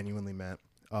episode, he genuinely meant.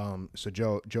 So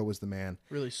Joe was the man.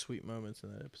 Really sweet moments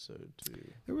in that episode too.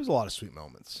 There was a lot of sweet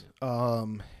moments.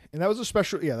 And that was a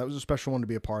special one to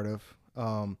be a part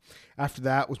of. After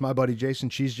that was my buddy Jason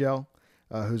Cheesegel,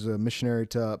 who's a missionary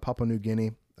to Papua New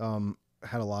Guinea.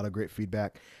 Had a lot of great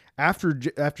feedback. After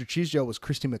Cheesegel was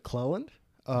Christy McClelland.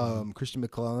 Christy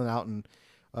McClelland out in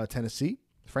Tennessee,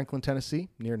 Franklin, Tennessee,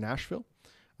 near Nashville.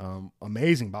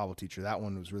 Amazing Bible teacher. That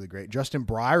one was really great. Justin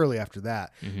Brierley after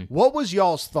that. Mm-hmm. What was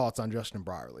y'all's thoughts on Justin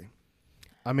Brierley?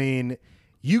 I mean,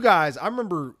 you guys, I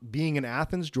remember being in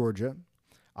Athens, Georgia.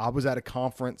 I was at a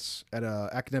conference, at an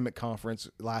academic conference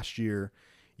last year.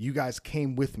 You guys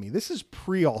came with me. This is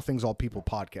pre All Things All People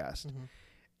podcast. Mm-hmm.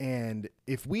 And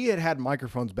if we had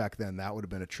microphones back then, that would have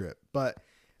been a trip. But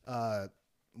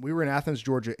we were in Athens,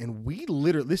 Georgia, and we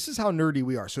literally, this is how nerdy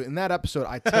we are. So in that episode,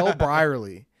 I tell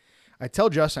Brierley, I tell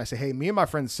Justin, I say, hey, me and my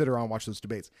friends sit around and watch those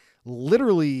debates.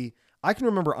 Literally, I can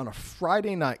remember on a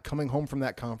Friday night coming home from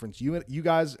that conference, you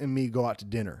guys and me go out to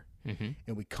dinner. Mm-hmm.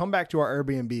 And we come back to our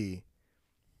Airbnb,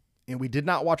 and we did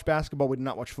not watch basketball. We did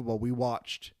not watch football. We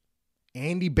watched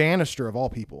Andy Bannister, of all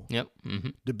people, Yep. Mm-hmm.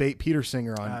 debate Peter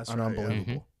Singer on That's right, yeah.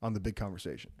 Unbelievable, on the Big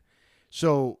Conversation.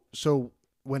 So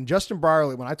when I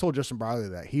told Justin Brierley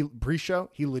that, pre-show,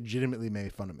 he legitimately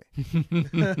made fun of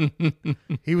me.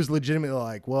 He was legitimately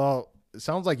like, well, it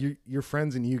sounds like your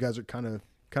friends and you guys are kind of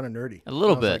nerdy. A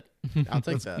little And I was bit. I'll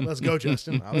take that. like, let's go,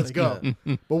 Justin. I'll Let's take go.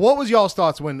 that. But what was y'all's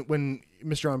thoughts when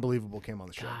Mr. Unbelievable came on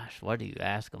the show? Gosh, what do you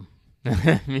ask him?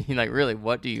 I mean, like, really,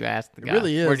 what do you ask the It guy?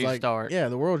 really is. Where do you like, start? Yeah,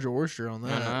 the world's your oyster on I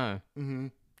that. know. Mm-hmm.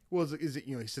 Well, is it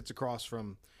he sits across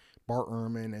from Bart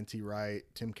Ehrman, N.T. Wright,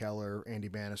 Tim Keller, Andy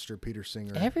Bannister, Peter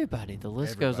Singer. Everybody. The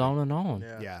list goes Everybody. on and on.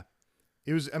 Yeah. Yeah,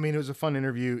 it was a fun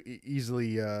interview.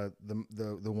 Easily the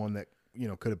one that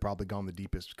could have probably gone the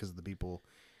deepest because of the people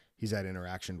he's had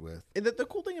interaction with. And the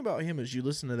cool thing about him is you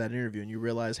listen to that interview and you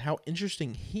realize how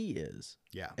interesting he is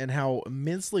Yeah, and how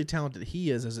immensely talented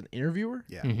he is as an interviewer.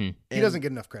 yeah. Mm-hmm. He And doesn't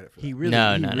get enough credit for that. He really,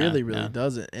 No, he no, no, really no.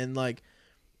 doesn't. And like,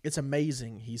 it's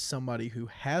amazing. He's somebody who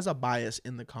has a bias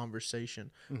in the conversation,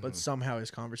 but somehow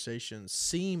his conversations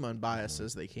seem unbiased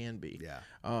as they can be.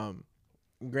 Yeah,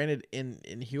 Granted,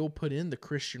 and he'll put in the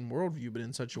Christian worldview, but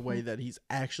in such a way that he's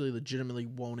actually legitimately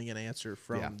wanting an answer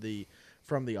from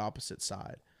the opposite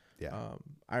side. yeah.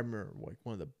 I remember like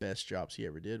one of the best jobs he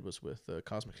ever did was with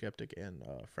Cosmic Skeptic and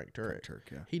Frank Turek. Turk,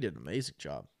 yeah. He did an amazing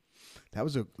job. That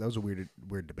was a weird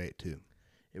debate too.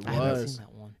 It I haven't was. seen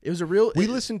that one. It was a real. We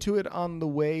listened to it on the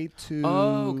way to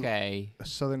Okay. a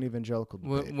Southern Evangelical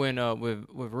debate. When with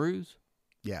Ruse?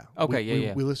 Yeah. Okay, we,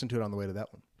 yeah. We listened to it on the way to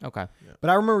that one. Okay. But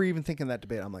I remember even thinking that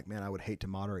debate, I'm like, man, I would hate to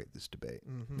moderate this debate.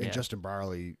 Mhm. And Yeah. Justin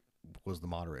Brierley was the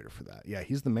moderator for that. Yeah,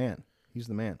 he's the man. He's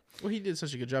the man. Well, he did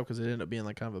such a good job because it ended up being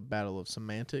like kind of a battle of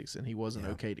semantics, and he wasn't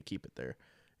Yeah. okay to keep it there,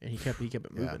 and he kept it Yeah.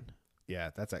 moving. Yeah,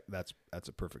 that's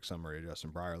a perfect summary of Justin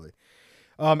Brierley.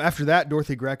 After that,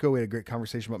 Dorothy Greco, we had a great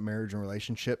conversation about marriage and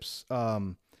relationships.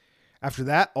 After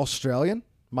that, Australian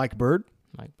Mike Bird,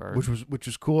 Mike Bird. which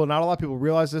was cool. Not a lot of people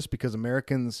realize this because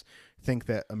Americans think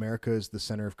that America is the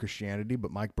center of Christianity,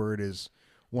 but Mike Bird is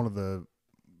one of the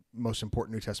most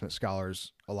important New Testament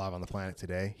scholars alive on the planet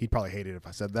today. He'd probably hate it if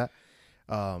I said that,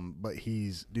 but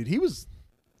he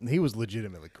was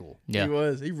legitimately cool.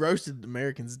 Yeah. He roasted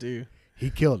Americans, dude. He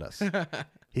killed us.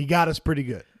 He got us pretty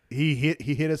good. He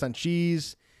hit us on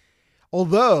cheese.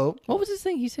 Although What was his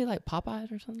thing? He said like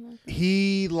Popeyes or something like that?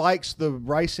 he likes the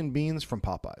rice and beans from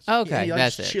Popeyes, Okay, he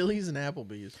that's likes it. Chili's and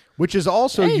Applebee's. which is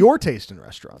also Hey. your taste in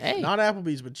restaurants. Hey. Not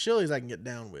Applebee's, but Chili's I can get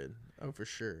down with. Oh, for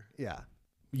sure. Yeah.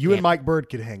 You Yeah. and Mike Bird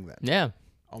could hang then. Yeah.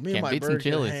 Oh, me Can't and my beat some bird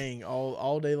could Chili's. hang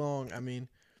all day long. I mean,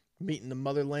 meeting the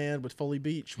motherland with Foley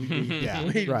Beach, we'd be, Yeah,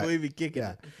 we'd right. be kicking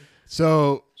Yeah. it.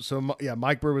 So yeah,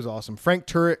 Mike Bird was awesome. Frank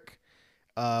Turek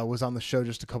was on the show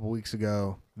just a couple weeks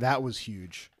ago. That was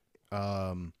huge.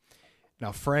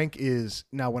 Now Frank is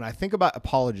when I think about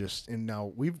apologists, and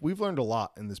now we've learned a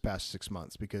lot in this past 6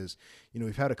 months because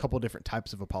we've had a couple different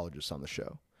types of apologists on the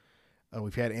show.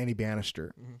 We've had Andy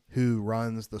Bannister, who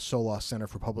runs the Solas Center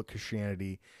for Public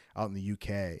Christianity out in the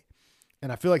UK,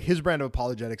 and I feel like his brand of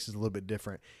apologetics is a little bit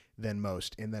different than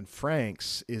most. And then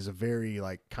Frank's is a very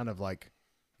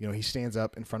he stands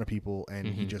up in front of people and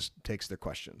he just takes their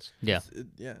questions. Yeah.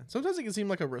 Yeah. Sometimes it can seem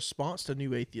like a response to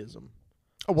new atheism.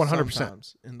 Oh, 100%.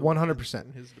 Sometimes in the- 100%.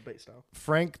 in his debate style.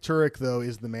 Frank Turek, though,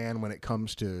 is the man when it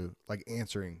comes to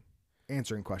answering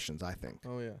questions, I think.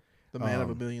 Oh yeah, the man of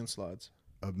a billion slides.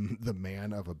 The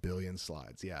man of a billion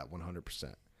slides. Yeah,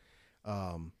 100%.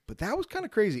 But that was kind of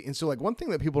crazy. And so one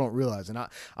thing that people don't realize, and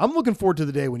I'm looking forward to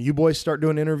the day when you boys start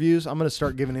doing interviews. I'm going to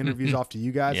start giving interviews off to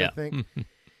you guys, Yeah. I think.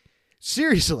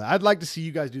 Seriously, I'd like to see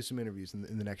you guys do some interviews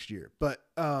in the next year. But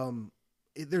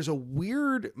there's a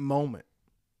weird moment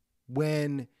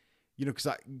when, because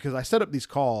I set up these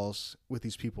calls with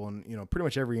these people, and pretty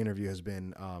much every interview has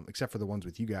been, except for the ones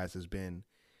with you guys, has been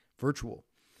virtual.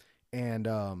 And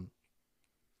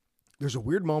there's a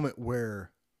weird moment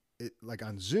where,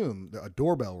 on Zoom, a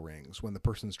doorbell rings when the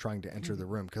person's trying to enter the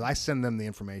room, because I send them the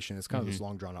information. It's kind of this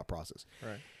long drawn out process.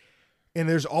 Right. And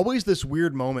there's always this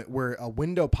weird moment where a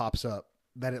window pops up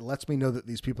that it lets me know that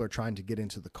these people are trying to get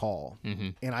into the call.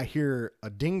 And I hear a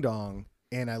ding dong,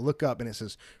 and I look up and it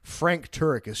says, Frank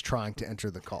Turek is trying to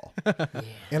enter the call.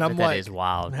 And I'm That like, is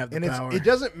wild. Have the and power. it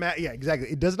doesn't matter. Yeah, exactly.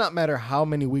 It does not matter how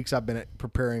many weeks I've been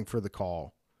preparing for the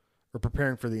call or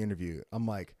preparing for the interview. I'm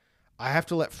like, I have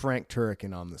to let Frank Turek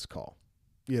in on this call,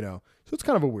 So it's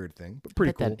kind of a weird thing, but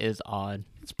pretty cool. That is odd.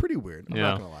 It's pretty weird. I'm Yeah.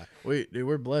 not gonna lie.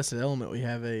 We're blessed at Element. We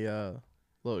have a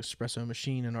little espresso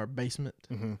machine in our basement.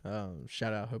 Mhm.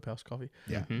 Shout out Hope House Coffee.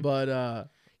 Yeah. Mhm. But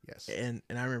Yes. and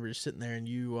I remember just sitting there and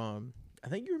you I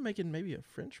think you were making maybe a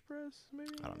French press. Maybe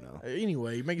I don't know.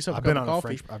 Anyway, you make yourself I've a been cup on of a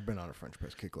coffee. French. I've been on a French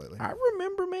press kick lately. I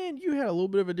remember, man, you had a little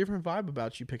bit of a different vibe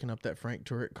about you picking up that Frank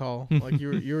Turek call. Like you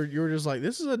were just like,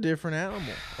 this is a different animal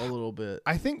a little bit.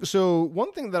 I think so.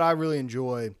 One thing that I really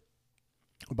enjoy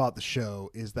about the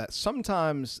show is that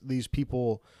sometimes these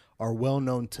people are well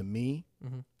known to me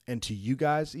and to you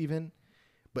guys even,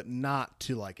 but not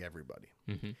to everybody.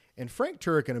 And Frank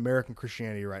Turek in American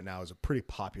Christianity right now is a pretty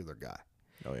popular guy.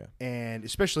 Oh yeah. And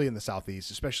especially in the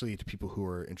Southeast, especially to people who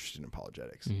are interested in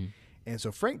apologetics. And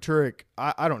so Frank Turek,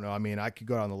 I don't know. I mean, I could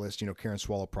go down the list, Karen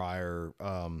Swallow Pryor,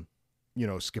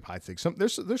 Skip Heitzig.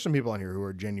 There's some people on here who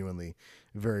are genuinely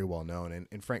very well known,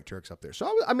 and Frank Turek's up there.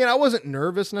 So I wasn't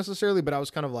nervous necessarily, but I was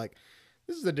kind of like,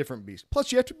 this is a different beast.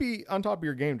 Plus, you have to be on top of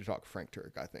your game to talk to Frank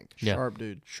Turek, I think. Yeah.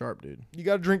 Sharp dude. You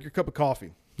got to drink your cup of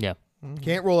coffee. Yeah.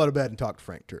 Can't roll out of bed and talk to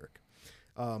Frank Turek.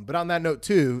 But on that note,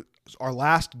 too, our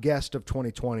last guest of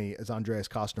 2020 is Andreas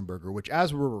Kostenberger, which,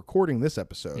 as we're recording this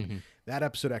episode, that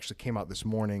episode actually came out this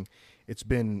morning. It's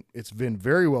been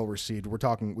very well received. We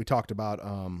talked about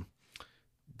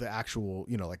the actual,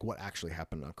 what actually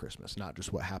happened on Christmas, not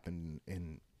just what happened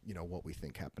in what we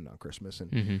think happened on Christmas.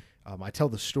 And I tell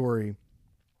the story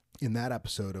in that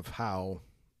episode of how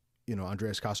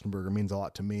Andreas Kostenberger means a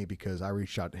lot to me because I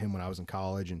reached out to him when I was in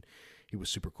college and he was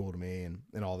super cool to me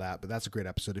and all that. But that's a great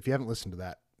episode. If you haven't listened to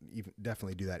that,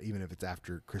 definitely do that, even if it's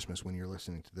after Christmas when you're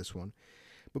listening to this one.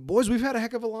 But boys, we've had a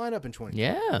heck of a lineup in 2020.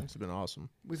 Yeah. It's been awesome.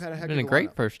 We've had a heck It's been of a great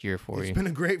lineup. first year for It's you. been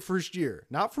a great first year.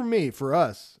 Not for me, for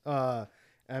us.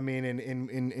 And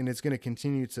it's going to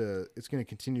continue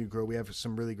to grow. We have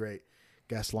some really great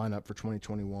guest lineup for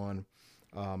 2021.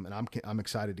 And I'm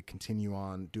excited to continue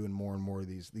on doing more and more of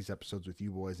these episodes with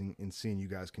you boys and seeing you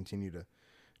guys continue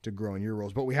to grow in your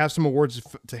roles. But we have some awards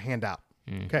to hand out.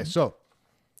 Okay, so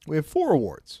we have 4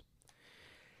 awards.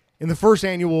 In the first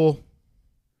annual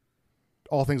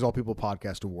All Things All People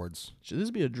Podcast Awards. Should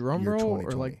this be a drum Year roll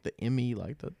or 2020. like the Emmy,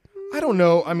 like the? I don't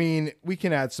know. I mean, we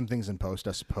can add some things in post,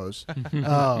 I suppose.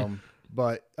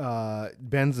 But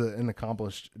Ben's an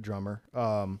accomplished drummer.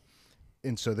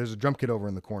 And so there's a drum kit over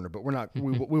in the corner, but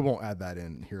we won't add that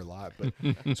in here live.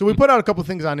 But so we put out a couple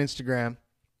things on Instagram,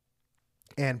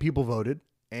 and people voted,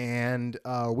 and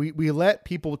we let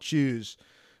people choose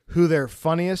who their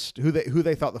funniest, who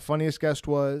they thought the funniest guest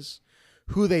was,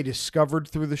 who they discovered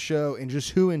through the show, and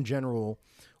just who in general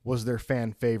was their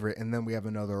fan favorite, and then we have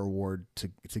another award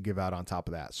to give out on top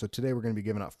of that. So today we're going to be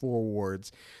giving out 4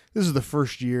 awards. This is the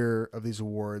first year of these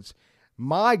awards.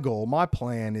 My goal, my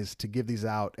plan is to give these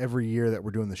out every year that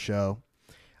we're doing the show.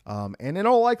 And in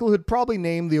all likelihood, probably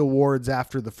name the awards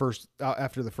after the first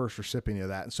recipient of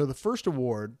that. And so the first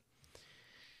award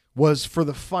was for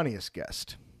the funniest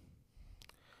guest.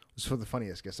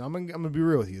 I'm gonna be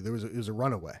real with you. It was a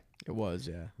runaway. It was,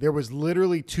 yeah. There was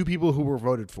literally 2 people who were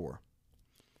voted for.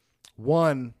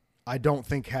 One, I don't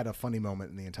think had a funny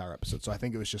moment in the entire episode, so I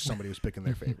think it was just somebody who was picking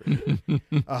their favorite.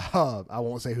 I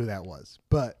won't say who that was,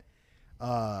 but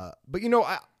you know,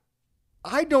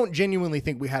 I don't genuinely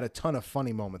think we had a ton of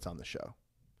funny moments on the show.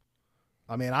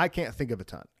 I mean, I can't think of a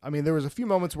ton. I mean, there was a few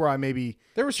moments where I maybe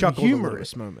There were some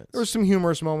humorous moments. There were some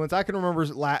humorous moments. I can remember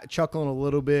chuckling a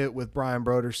little bit with Brian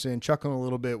Broderson, chuckling a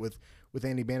little bit with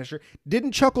Andy Bannister.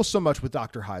 Didn't chuckle so much with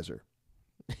Dr. Heiser.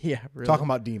 Yeah, really. Talking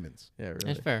about demons. Yeah, really.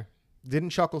 That's fair. Didn't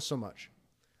chuckle so much.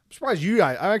 I'm surprised you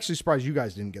guys. I'm actually surprised you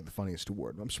guys didn't get the funniest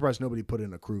award. I'm surprised nobody put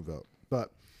in a crew vote.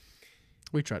 But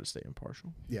We try to stay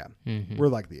impartial. yeah, Mhm. we're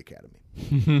like the Academy.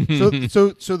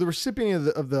 So the recipient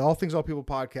of the All Things All People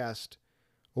podcast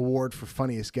award for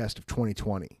funniest guest of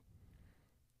 2020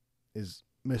 is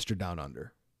Mr. Down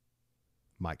Under,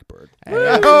 Mike Bird.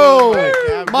 Oh,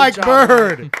 Good Mike job,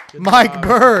 Bird. Mike. Good Mike job.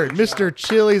 Bird, Good Mr.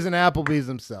 Chili's and Applebee's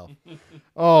himself.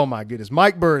 Oh my goodness,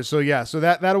 Mike Bird. So yeah, so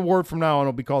that award from now on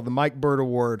will be called the Mike Bird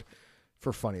Award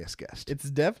for funniest guest. It's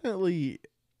definitely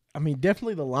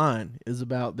the line is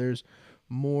about there's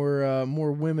more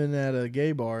women at a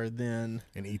gay bar than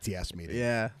An ETS meeting.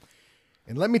 yeah.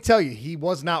 And let me tell you, he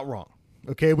was not wrong.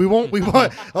 Okay, we won't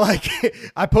like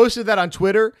I posted that on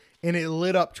Twitter and it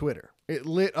lit up Twitter.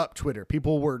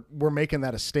 People were making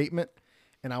that a statement,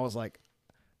 and I'm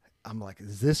like,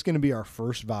 is this going to be our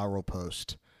first viral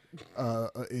post?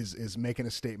 Is making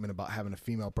a statement about having a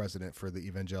female president for the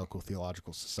Evangelical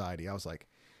Theological Society. I was like,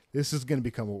 this is going to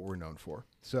become what we're known for.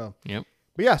 So, Yep.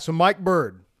 but yeah, so Mike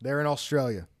Bird, there in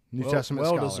Australia, New Testament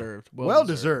well scholar. deserved. Well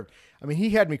deserved. I mean, he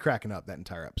had me cracking up that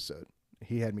entire episode.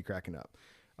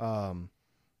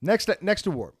 Next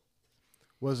award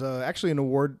was actually an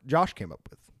award Josh came up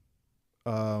with.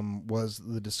 Was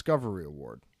the Discovery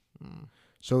Award.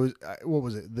 So what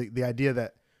was it? The idea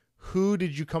that who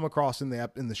did you come across in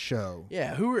the show?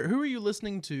 Yeah, who are you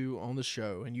listening to on the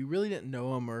show, and you really didn't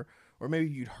know them, or maybe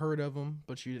you'd heard of them,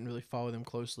 but you didn't really follow them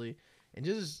closely, and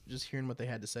just hearing what they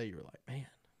had to say, you were like, man,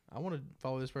 I want to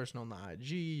follow this person on the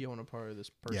IG. I want to follow this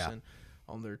person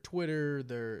on their Twitter.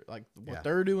 They're like what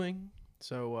they're doing.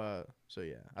 So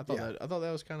yeah, I thought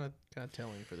that was kind of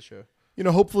telling for the show. You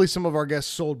know, hopefully some of our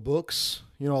guests sold books.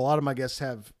 You know, a lot of my guests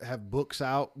have books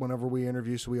out whenever we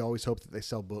interview, so we always hope that they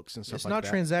sell books and stuff It's like not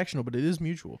that. transactional, but it is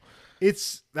mutual.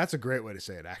 That's a great way to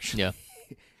say it, actually. Yeah.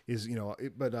 Is, you know,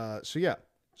 so yeah.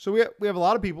 So we have a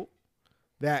lot of people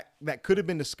that could have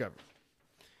been discovered.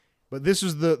 But this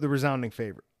is the resounding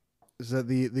favorite. Is that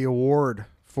the award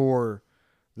for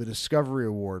the Discovery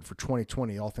Award for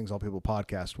 2020 All Things All People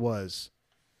podcast was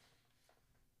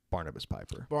Barnabas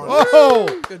Piper.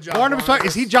 Good job, Barnabas Piper.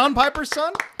 Is he John Piper's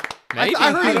son? Maybe.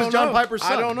 I heard he was don't John know. Piper's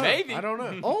son. I don't know. Maybe. I don't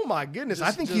know. Oh my goodness! I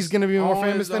Just- think he's just going to be more on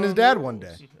famous his than his own dad rules. one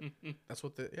day. That's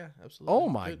what absolutely. Oh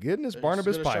my goodness,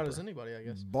 Barnabas as good a shot Piper. as anybody, I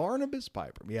guess. Barnabas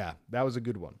Piper. Yeah, that was a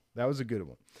good one.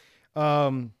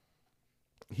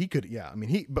 He could, yeah. I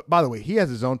mean, but by the way, he has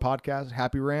his own podcast,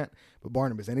 Happy Rant. But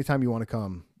Barnabas, anytime you want to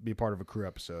come be part of a crew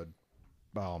episode,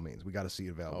 by all means, we got a seat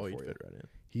available He'd for you. fit right in.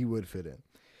 He would fit in.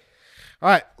 All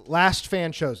right, last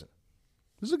fan chosen.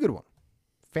 This is a good one.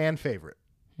 Fan favorite.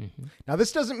 Mm-hmm. Now,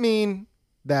 this doesn't mean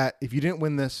that if you didn't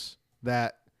win this,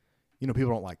 that people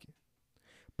don't like you.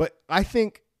 But I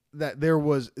think that there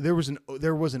was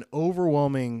an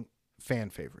overwhelming fan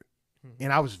favorite,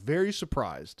 and I was very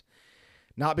surprised,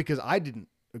 not because I didn't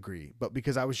agree, but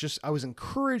because I was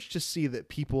encouraged to see that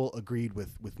people agreed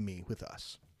with me, with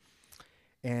us,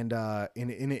 and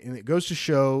it goes to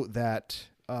show that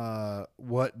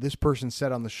what this person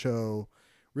said on the show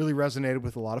really resonated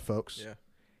with a lot of folks. Yeah.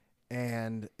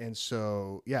 And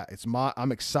so yeah,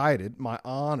 I'm excited, my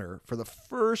honor for the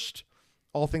first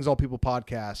All Things All People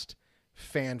podcast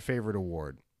fan favorite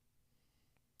award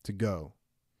to go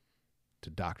to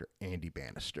Dr. Andy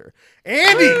Bannister.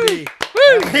 Andy!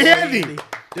 Woo! Andy!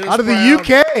 Out of the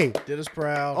UK. Did us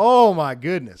proud. Oh my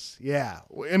goodness. Yeah.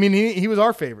 I mean, he was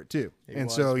our favorite too. He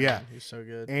was, so man. yeah, He's so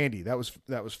good. Andy, that was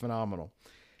phenomenal.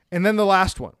 And then the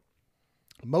last one.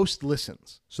 Most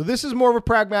listens. So this is more of a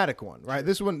pragmatic one, right?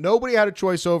 This one, nobody had a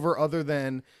choice over other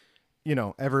than,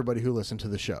 everybody who listened to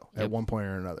the show at one point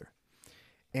or another.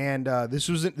 And this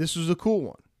was a cool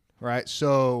one, right?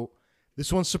 So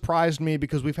This one surprised me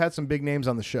because we've had some big names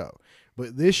on the show,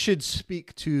 but this should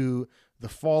speak to the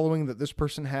following that this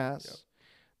person has,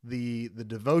 the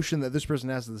devotion that this person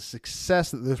has, the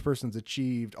success that this person's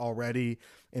achieved already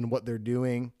in what they're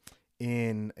doing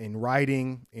in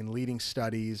writing, in leading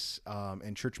studies,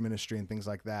 and church ministry and things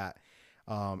like that.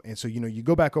 And so, you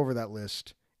go back over that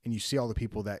list and you see all the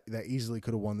people that easily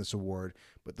could have won this award,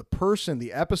 but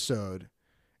the episode,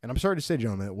 and I'm sorry to say,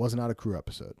 gentlemen, it was not a crew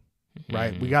episode,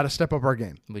 right? We got to step up our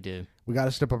game. We do. We got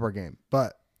to step up our game,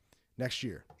 but next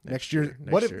year, Next we're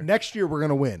going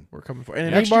to win? We're coming for it.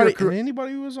 And Next year,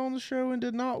 anybody who was on the show and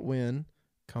did not win,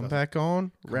 come back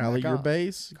on, rally your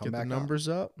base, get the numbers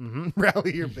up. Mm-hmm.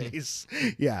 Rally your base.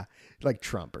 Yeah, like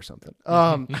Trump or something.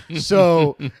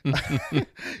 So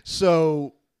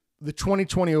the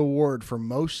 2020 award for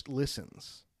most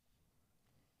listens,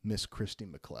 Miss Christy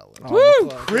McClellan. Oh, Woo!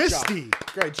 Christy.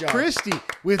 Great job. Christy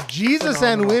with Jesus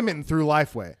Phenomenal. and Women through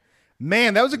Lifeway.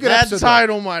 Man, that was a good that episode.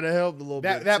 title might have helped a little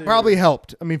bit. That too. probably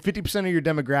helped. I mean, 50% of your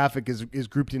demographic is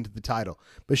grouped into the title.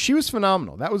 But she was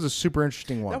phenomenal. That was a super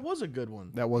interesting one. That was a good one.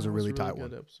 That was a really tight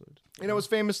good one. episode. And it was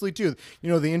famously too.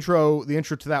 The intro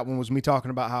to that one was me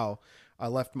talking about how I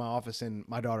left my office and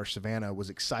my daughter Savannah was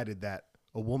excited that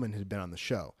a woman had been on the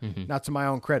show. Mm-hmm. Not to my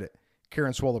own credit,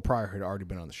 Karen Swallow Pryor had already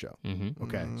been on the show. Mm-hmm.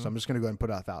 Okay, so I'm just going to go ahead and put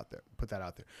that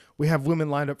out there. We have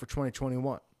women lined up for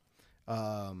 2021.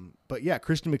 But yeah,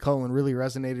 Christy McClellan really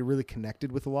resonated, really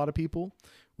connected with a lot of people,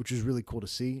 which was really cool to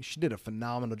see. She did a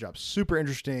phenomenal job. Super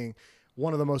interesting.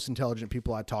 One of the most intelligent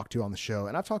people I talked to on the show.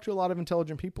 And I've talked to a lot of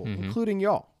intelligent people, including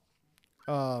y'all.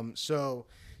 So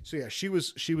yeah, she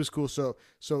was cool. So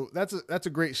that's a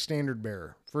great standard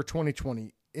bearer for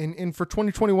 2020 and for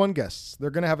 2021 guests. They're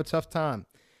going to have a tough time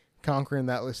conquering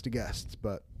that list of guests,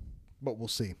 but we'll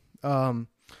see.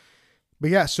 But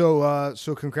yeah, so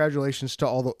congratulations to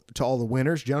all the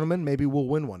winners, gentlemen. Maybe we'll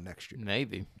win one next year.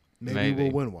 Maybe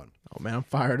We'll win one. Oh man, I'm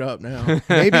fired up now.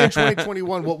 Maybe in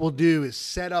 2021, what we'll do is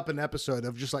set up an episode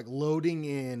of just like loading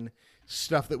in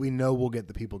stuff that we know will get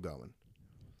the people going.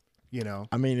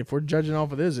 I mean, if we're judging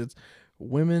off of this, it's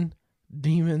women,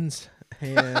 demons,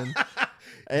 and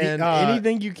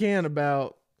anything you can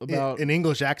about an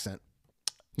English accent.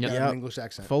 Yep. An English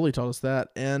accent. Foley taught us that,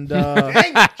 and Dang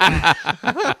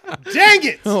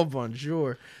it! oh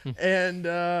bonjour, and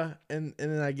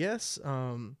then I guess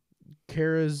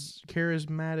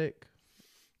charismatic,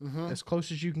 as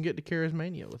close as you can get to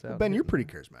charismania without Ben, it. you're pretty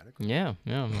charismatic. Yeah,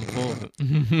 I'm full of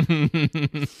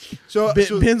it. So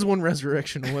Ben's one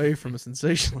resurrection away from a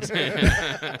sensationalist.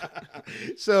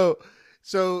 So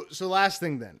last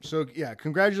thing then. So yeah,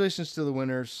 congratulations to the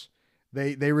winners.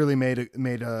 They really made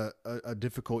a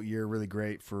difficult year really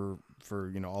great for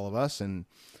all of us and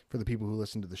for the people who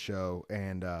listen to the show.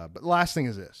 And but the last thing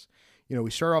is this.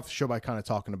 We start off the show by kind of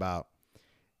talking about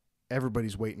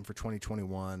everybody's waiting for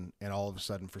 2021, and all of a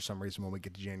sudden, for some reason, when we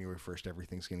get to January 1st,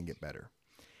 everything's going to get better.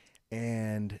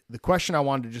 And the question I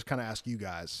wanted to just kind of ask you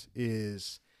guys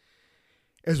is,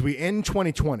 as we end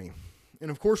 2020,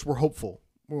 and of course we're hopeful.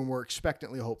 When we're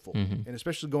expectantly hopeful, and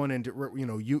especially going into,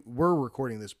 we're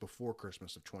recording this before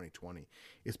Christmas of 2020.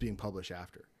 It's being published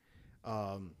after.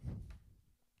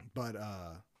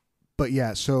 But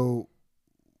yeah, so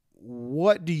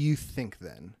what do you think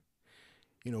then?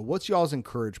 What's y'all's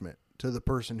encouragement to the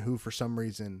person who for some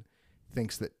reason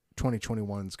thinks that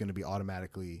 2021 is going to be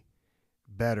automatically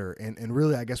better? And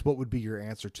really, I guess, what would be your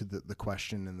answer to the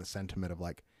question and the sentiment of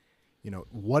like,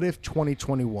 what if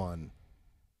 2021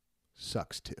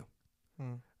 sucks too?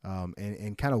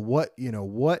 And kind of what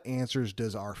answers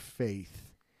does our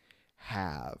faith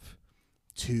have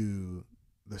to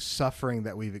the suffering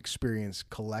that we've experienced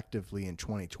collectively in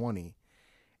 2020?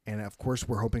 And of course,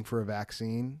 we're hoping for a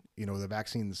vaccine. The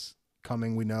vaccine's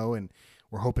coming, we know, and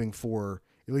we're hoping for,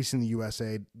 at least in the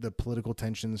USA, the political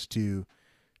tensions to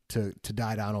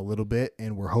die down a little bit,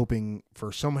 and we're hoping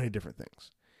for so many different things.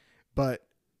 But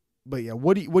yeah,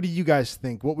 what do you guys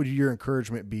think? What would your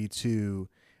encouragement be to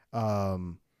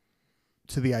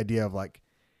the idea of like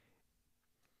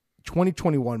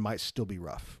 2021 might still be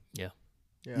rough? Yeah.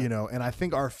 And I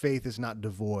think our faith is not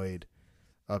devoid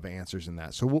of answers in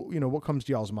that. So what comes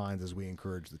to y'all's minds as we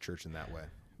encourage the church in that way?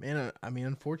 Man, I mean,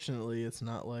 unfortunately, it's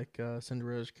not like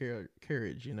Cinderella's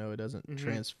carriage. It doesn't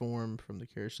transform from the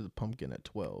carriage to the pumpkin at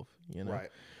 12. Right.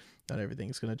 Not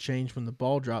everything's going to change when the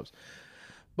ball drops.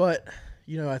 But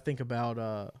I think about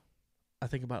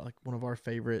like one of our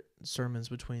favorite sermons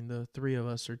between the three of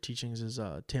us or teachings is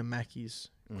Tim Mackey's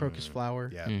Crocus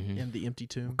Flower in the Empty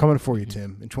Tomb. Coming for you,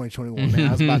 Tim, in 2021. Man,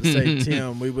 I was about to say,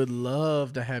 Tim, we would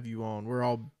love to have you on. We're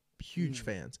all huge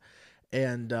fans.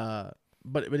 And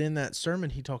but in that sermon,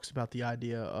 he talks about the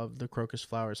idea of the crocus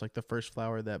flowers, like the first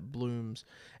flower that blooms,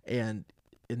 and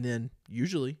then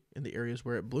usually in the areas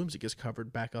where it blooms, it gets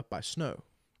covered back up by snow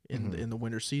in the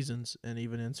winter seasons, and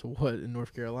even into what in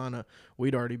North Carolina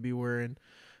we'd already be wearing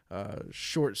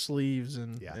short sleeves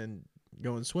and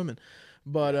going swimming,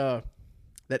 but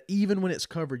that even when it's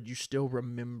covered, you still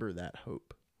remember that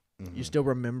hope. You still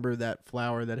remember that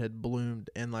flower that had bloomed,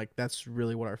 and like that's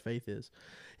really what our faith is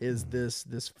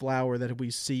this flower that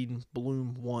we've seen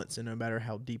bloom once, and no matter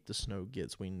how deep the snow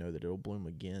gets, we know that it'll bloom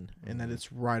again, and that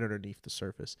it's right underneath the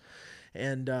surface.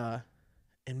 And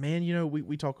man, you know,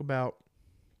 we talk about,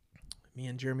 me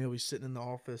and Jeremy will be sitting in the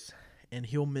office, and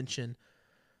he'll mention,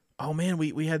 oh man,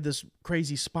 we had this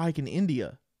crazy spike in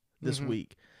India this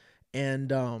week,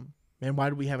 and man, why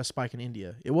did we have a spike in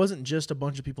India? It wasn't just a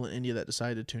bunch of people in India that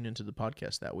decided to tune into the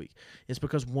podcast that week. It's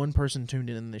because one person tuned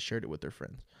in and they shared it with their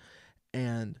friends.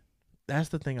 And that's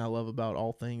the thing I love about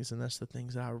All Things, and that's the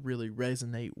things that I really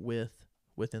resonate with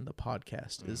within the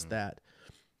podcast, is that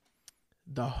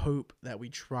the hope that we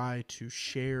try to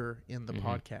share in the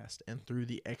podcast and through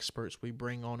the experts we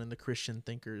bring on and the Christian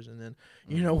thinkers, and then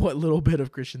you know what little bit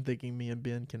of Christian thinking me and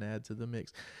Ben can add to the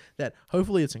mix, that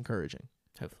hopefully it's encouraging.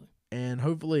 Hopefully. And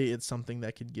hopefully it's something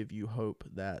that could give you hope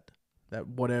that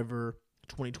whatever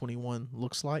 2021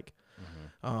 looks like,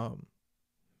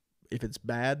 if it's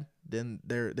bad, then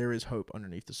there is hope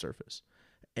underneath the surface,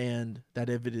 and that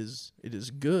if it is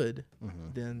good,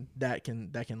 then that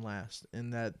can last,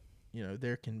 and that, you know,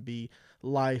 there can be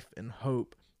life and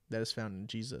hope that is found in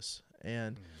Jesus.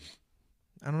 And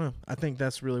I don't know. I think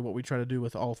that's really what we try to do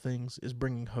with All Things, is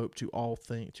bringing hope to all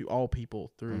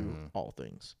people through all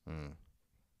things.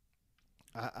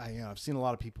 I've seen a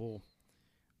lot of people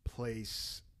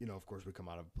place, you know, of course we come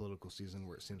out of a political season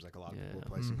where it seems like a lot of people are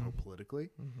placing hope politically.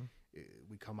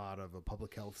 We come out of a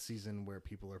public health season where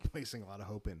people are placing a lot of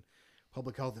hope in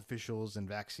public health officials and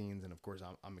vaccines. And of course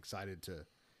I'm excited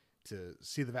to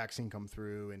see the vaccine come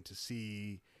through and to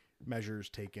see measures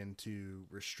taken to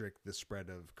restrict the spread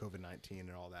of COVID-19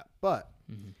 and all that. But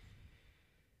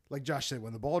like Josh said,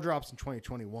 when the ball drops in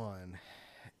 2021,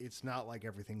 it's not like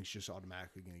everything's just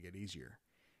automatically going to get easier.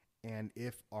 And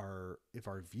if our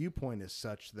viewpoint is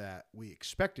such that we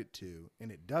expect it to,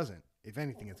 and it doesn't, if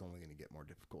anything, it's only going to get more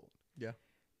difficult. Yeah.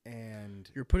 And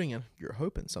you're putting your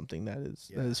hope in something that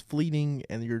is fleeting,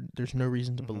 and there's no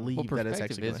reason to believe that it's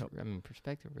actually going to help. I mean,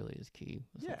 perspective really is key.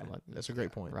 Yeah, like that's a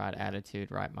great point. Right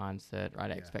attitude, right mindset, right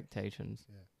expectations.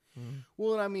 Yeah.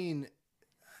 Well, and I mean,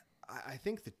 I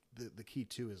think the key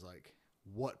too is like,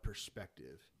 what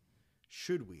perspective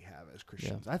should we have as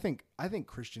Christians? I think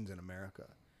Christians in America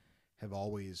have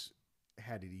always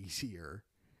had it easier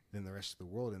than the rest of the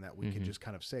world, in that we can just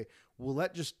kind of say, well,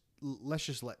 let's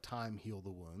just let time heal the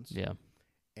wounds. Yeah.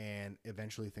 And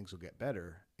eventually things will get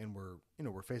better. And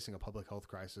we're facing a public health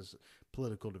crisis,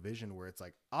 political division, where it's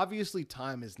like, obviously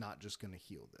time is not just going to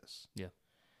heal this. Yeah.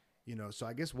 You know, so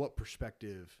I guess what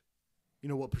perspective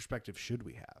should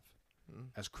we have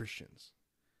as Christians?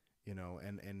 You know,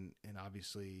 and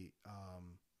obviously,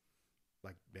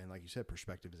 like Ben, like you said,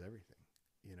 perspective is everything,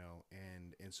 you know,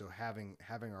 and so having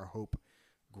our hope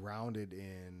grounded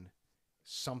in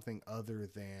something other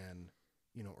than,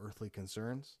 you know, earthly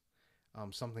concerns,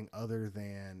 something other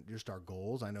than just our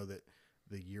goals. I know that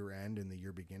the year end and the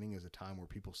year beginning is a time where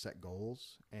people set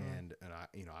goals, and I,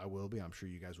 you know, I will be, I'm sure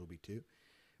you guys will be too,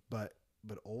 but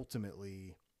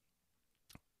ultimately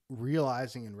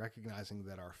realizing and recognizing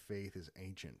that our faith is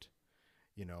ancient,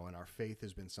 you know, and our faith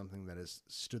has been something that has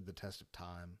stood the test of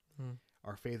time.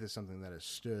 Our faith is something that has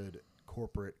stood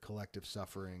corporate, collective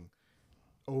suffering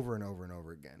over and over and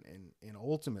over again. And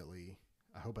ultimately,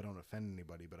 I hope I don't offend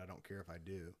anybody, but I don't care if I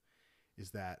do,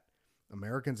 is that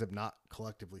Americans have not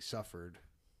collectively suffered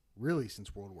really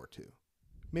since World War II,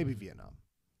 maybe Vietnam,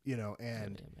 you know,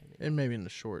 and maybe in the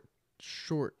short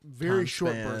very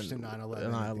short span, burst in 9/11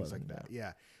 and things like that. Yeah.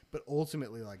 Yeah. But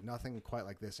ultimately, like, nothing quite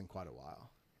like this in quite a while.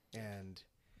 And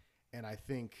I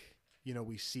think, you know,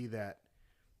 we see that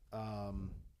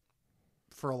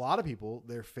for a lot of people,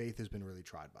 their faith has been really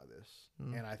tried by this.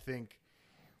 And I think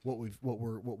what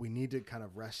we need to kind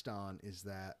of rest on is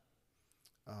that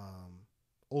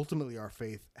ultimately our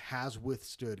faith has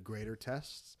withstood greater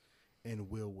tests and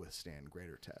will withstand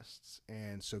greater tests.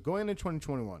 And so going into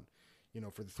 2021, you know,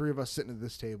 for the three of us sitting at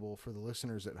this table, for the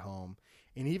listeners at home,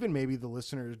 and even maybe the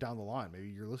listeners down the line, maybe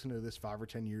you're listening to this 5 or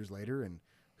 10 years later, and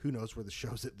who knows where the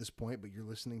show's at this point, but you're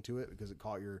listening to it because it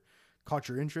caught your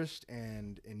interest,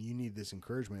 and you need this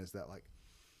encouragement, is that, like,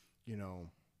 you know,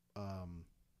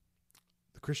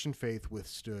 the Christian faith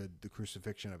withstood the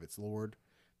crucifixion of its Lord.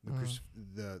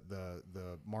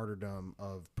 the martyrdom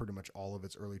of pretty much all of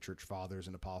its early church fathers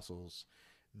and apostles,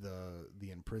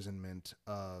 the imprisonment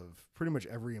of pretty much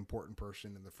every important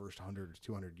person in the first 100 or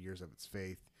 200 years of its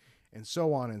faith, and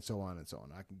so on and so on and so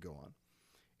on. I can go on.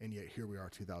 And yet here we are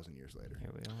 2,000 years later.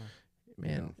 Here we are.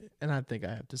 Man, and I think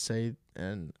I have to say,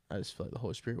 and I just feel like the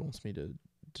Holy Spirit wants me to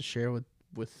share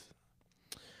with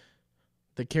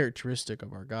the characteristic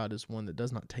of our God is one that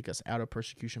does not take us out of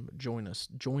persecution, but joins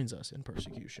us in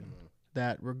persecution. Mm-hmm.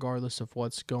 That regardless of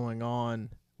what's going on,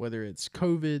 whether it's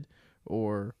COVID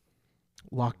or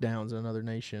lockdowns in another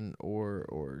nation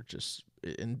or just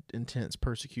intense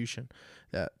persecution,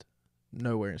 that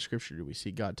nowhere in Scripture do we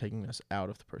see God taking us out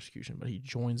of the persecution, but He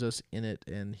joins us in it,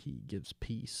 and He gives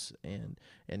peace and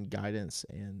guidance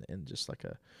and just like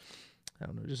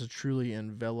just a truly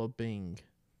enveloping,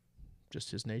 just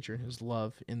His nature and His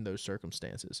love in those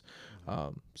circumstances.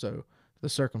 So the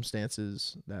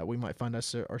circumstances that we might find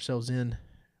ourselves in,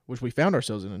 which we found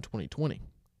ourselves in 2020,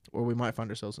 or we might find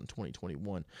ourselves in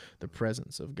 2021, the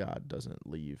presence of God doesn't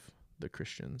leave the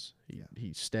Christians.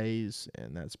 He stays,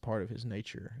 and that's part of His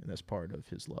nature, and that's part of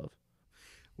His love.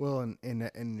 Well,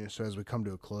 and so as we come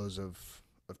to a close of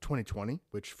 2020,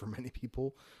 which for many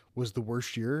people was the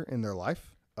worst year in their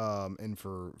life, and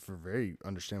for very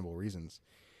understandable reasons,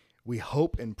 we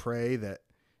hope and pray that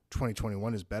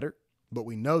 2021 is better, but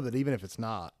we know that even if it's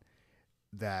not,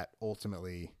 that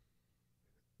ultimately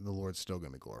the Lord's still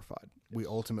going to be glorified. Yes. We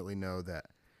ultimately know that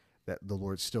the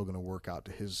Lord's still going to work out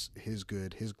to his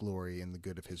good, His glory, and the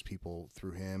good of His people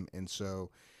through Him. And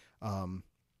so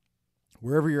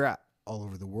wherever you're at, all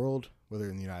over the world, whether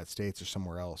in the United States or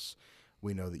somewhere else,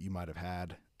 we know that you might have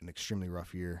had an extremely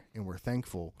rough year, and we're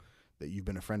thankful that you've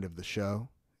been a friend of the show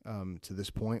to this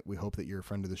point. We hope that you're a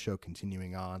friend of the show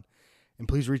continuing on. And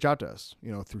please reach out to us,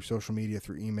 through social media,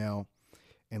 through email,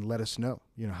 and let us know,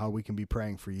 how we can be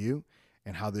praying for you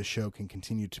and how this show can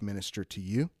continue to minister to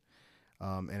you.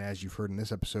 And as you've heard in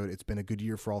this episode, it's been a good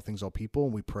year for All Things All People,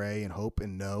 and we pray and hope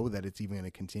and know that it's even going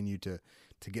to continue to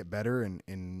get better,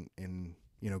 and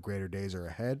greater days are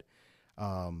ahead.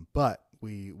 But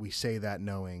we say that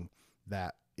knowing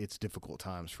that it's difficult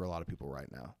times for a lot of people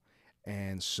right now.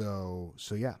 And so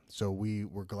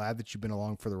we're glad that you've been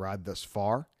along for the ride thus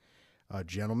far.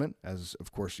 Gentlemen, as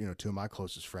of course, two of my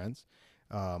closest friends.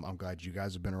 I'm glad you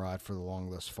guys have been a ride for the long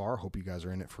thus far. Hope you guys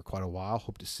are in it for quite a while.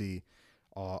 Hope to see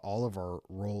all of our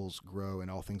roles grow in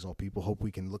All Things All People. Hope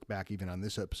we can look back even on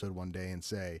this episode one day and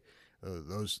say,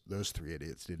 those three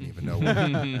idiots didn't even know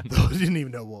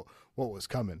what was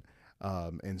coming.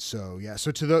 And so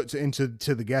to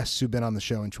the guests who've been on the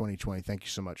show in 2020, thank you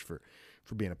so much for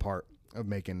being a part of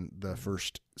making the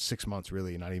first 6 months,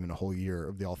 really not even a whole year,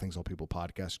 of the All Things All People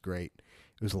podcast great.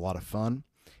 It was a lot of fun,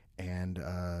 and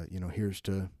here's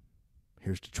to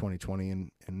 2020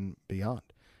 and beyond.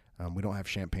 We don't have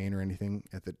champagne or anything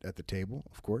at the table,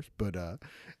 of course, but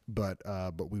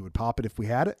we would pop it if we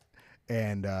had it,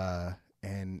 and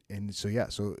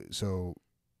so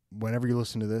whenever you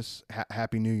listen to this,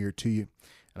 Happy New Year to you,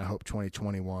 and I hope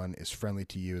 2021 is friendly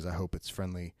to you as I hope it's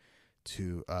friendly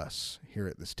to us here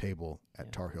at this table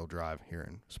at Tar Heel Drive here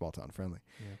in Small Town Friendly.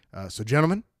 Yeah. So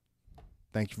gentlemen,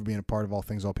 thank you for being a part of All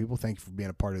Things All People. Thank you for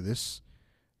being a part of this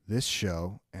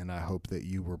show, and I hope that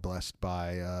you were blessed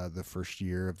by the first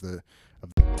year of the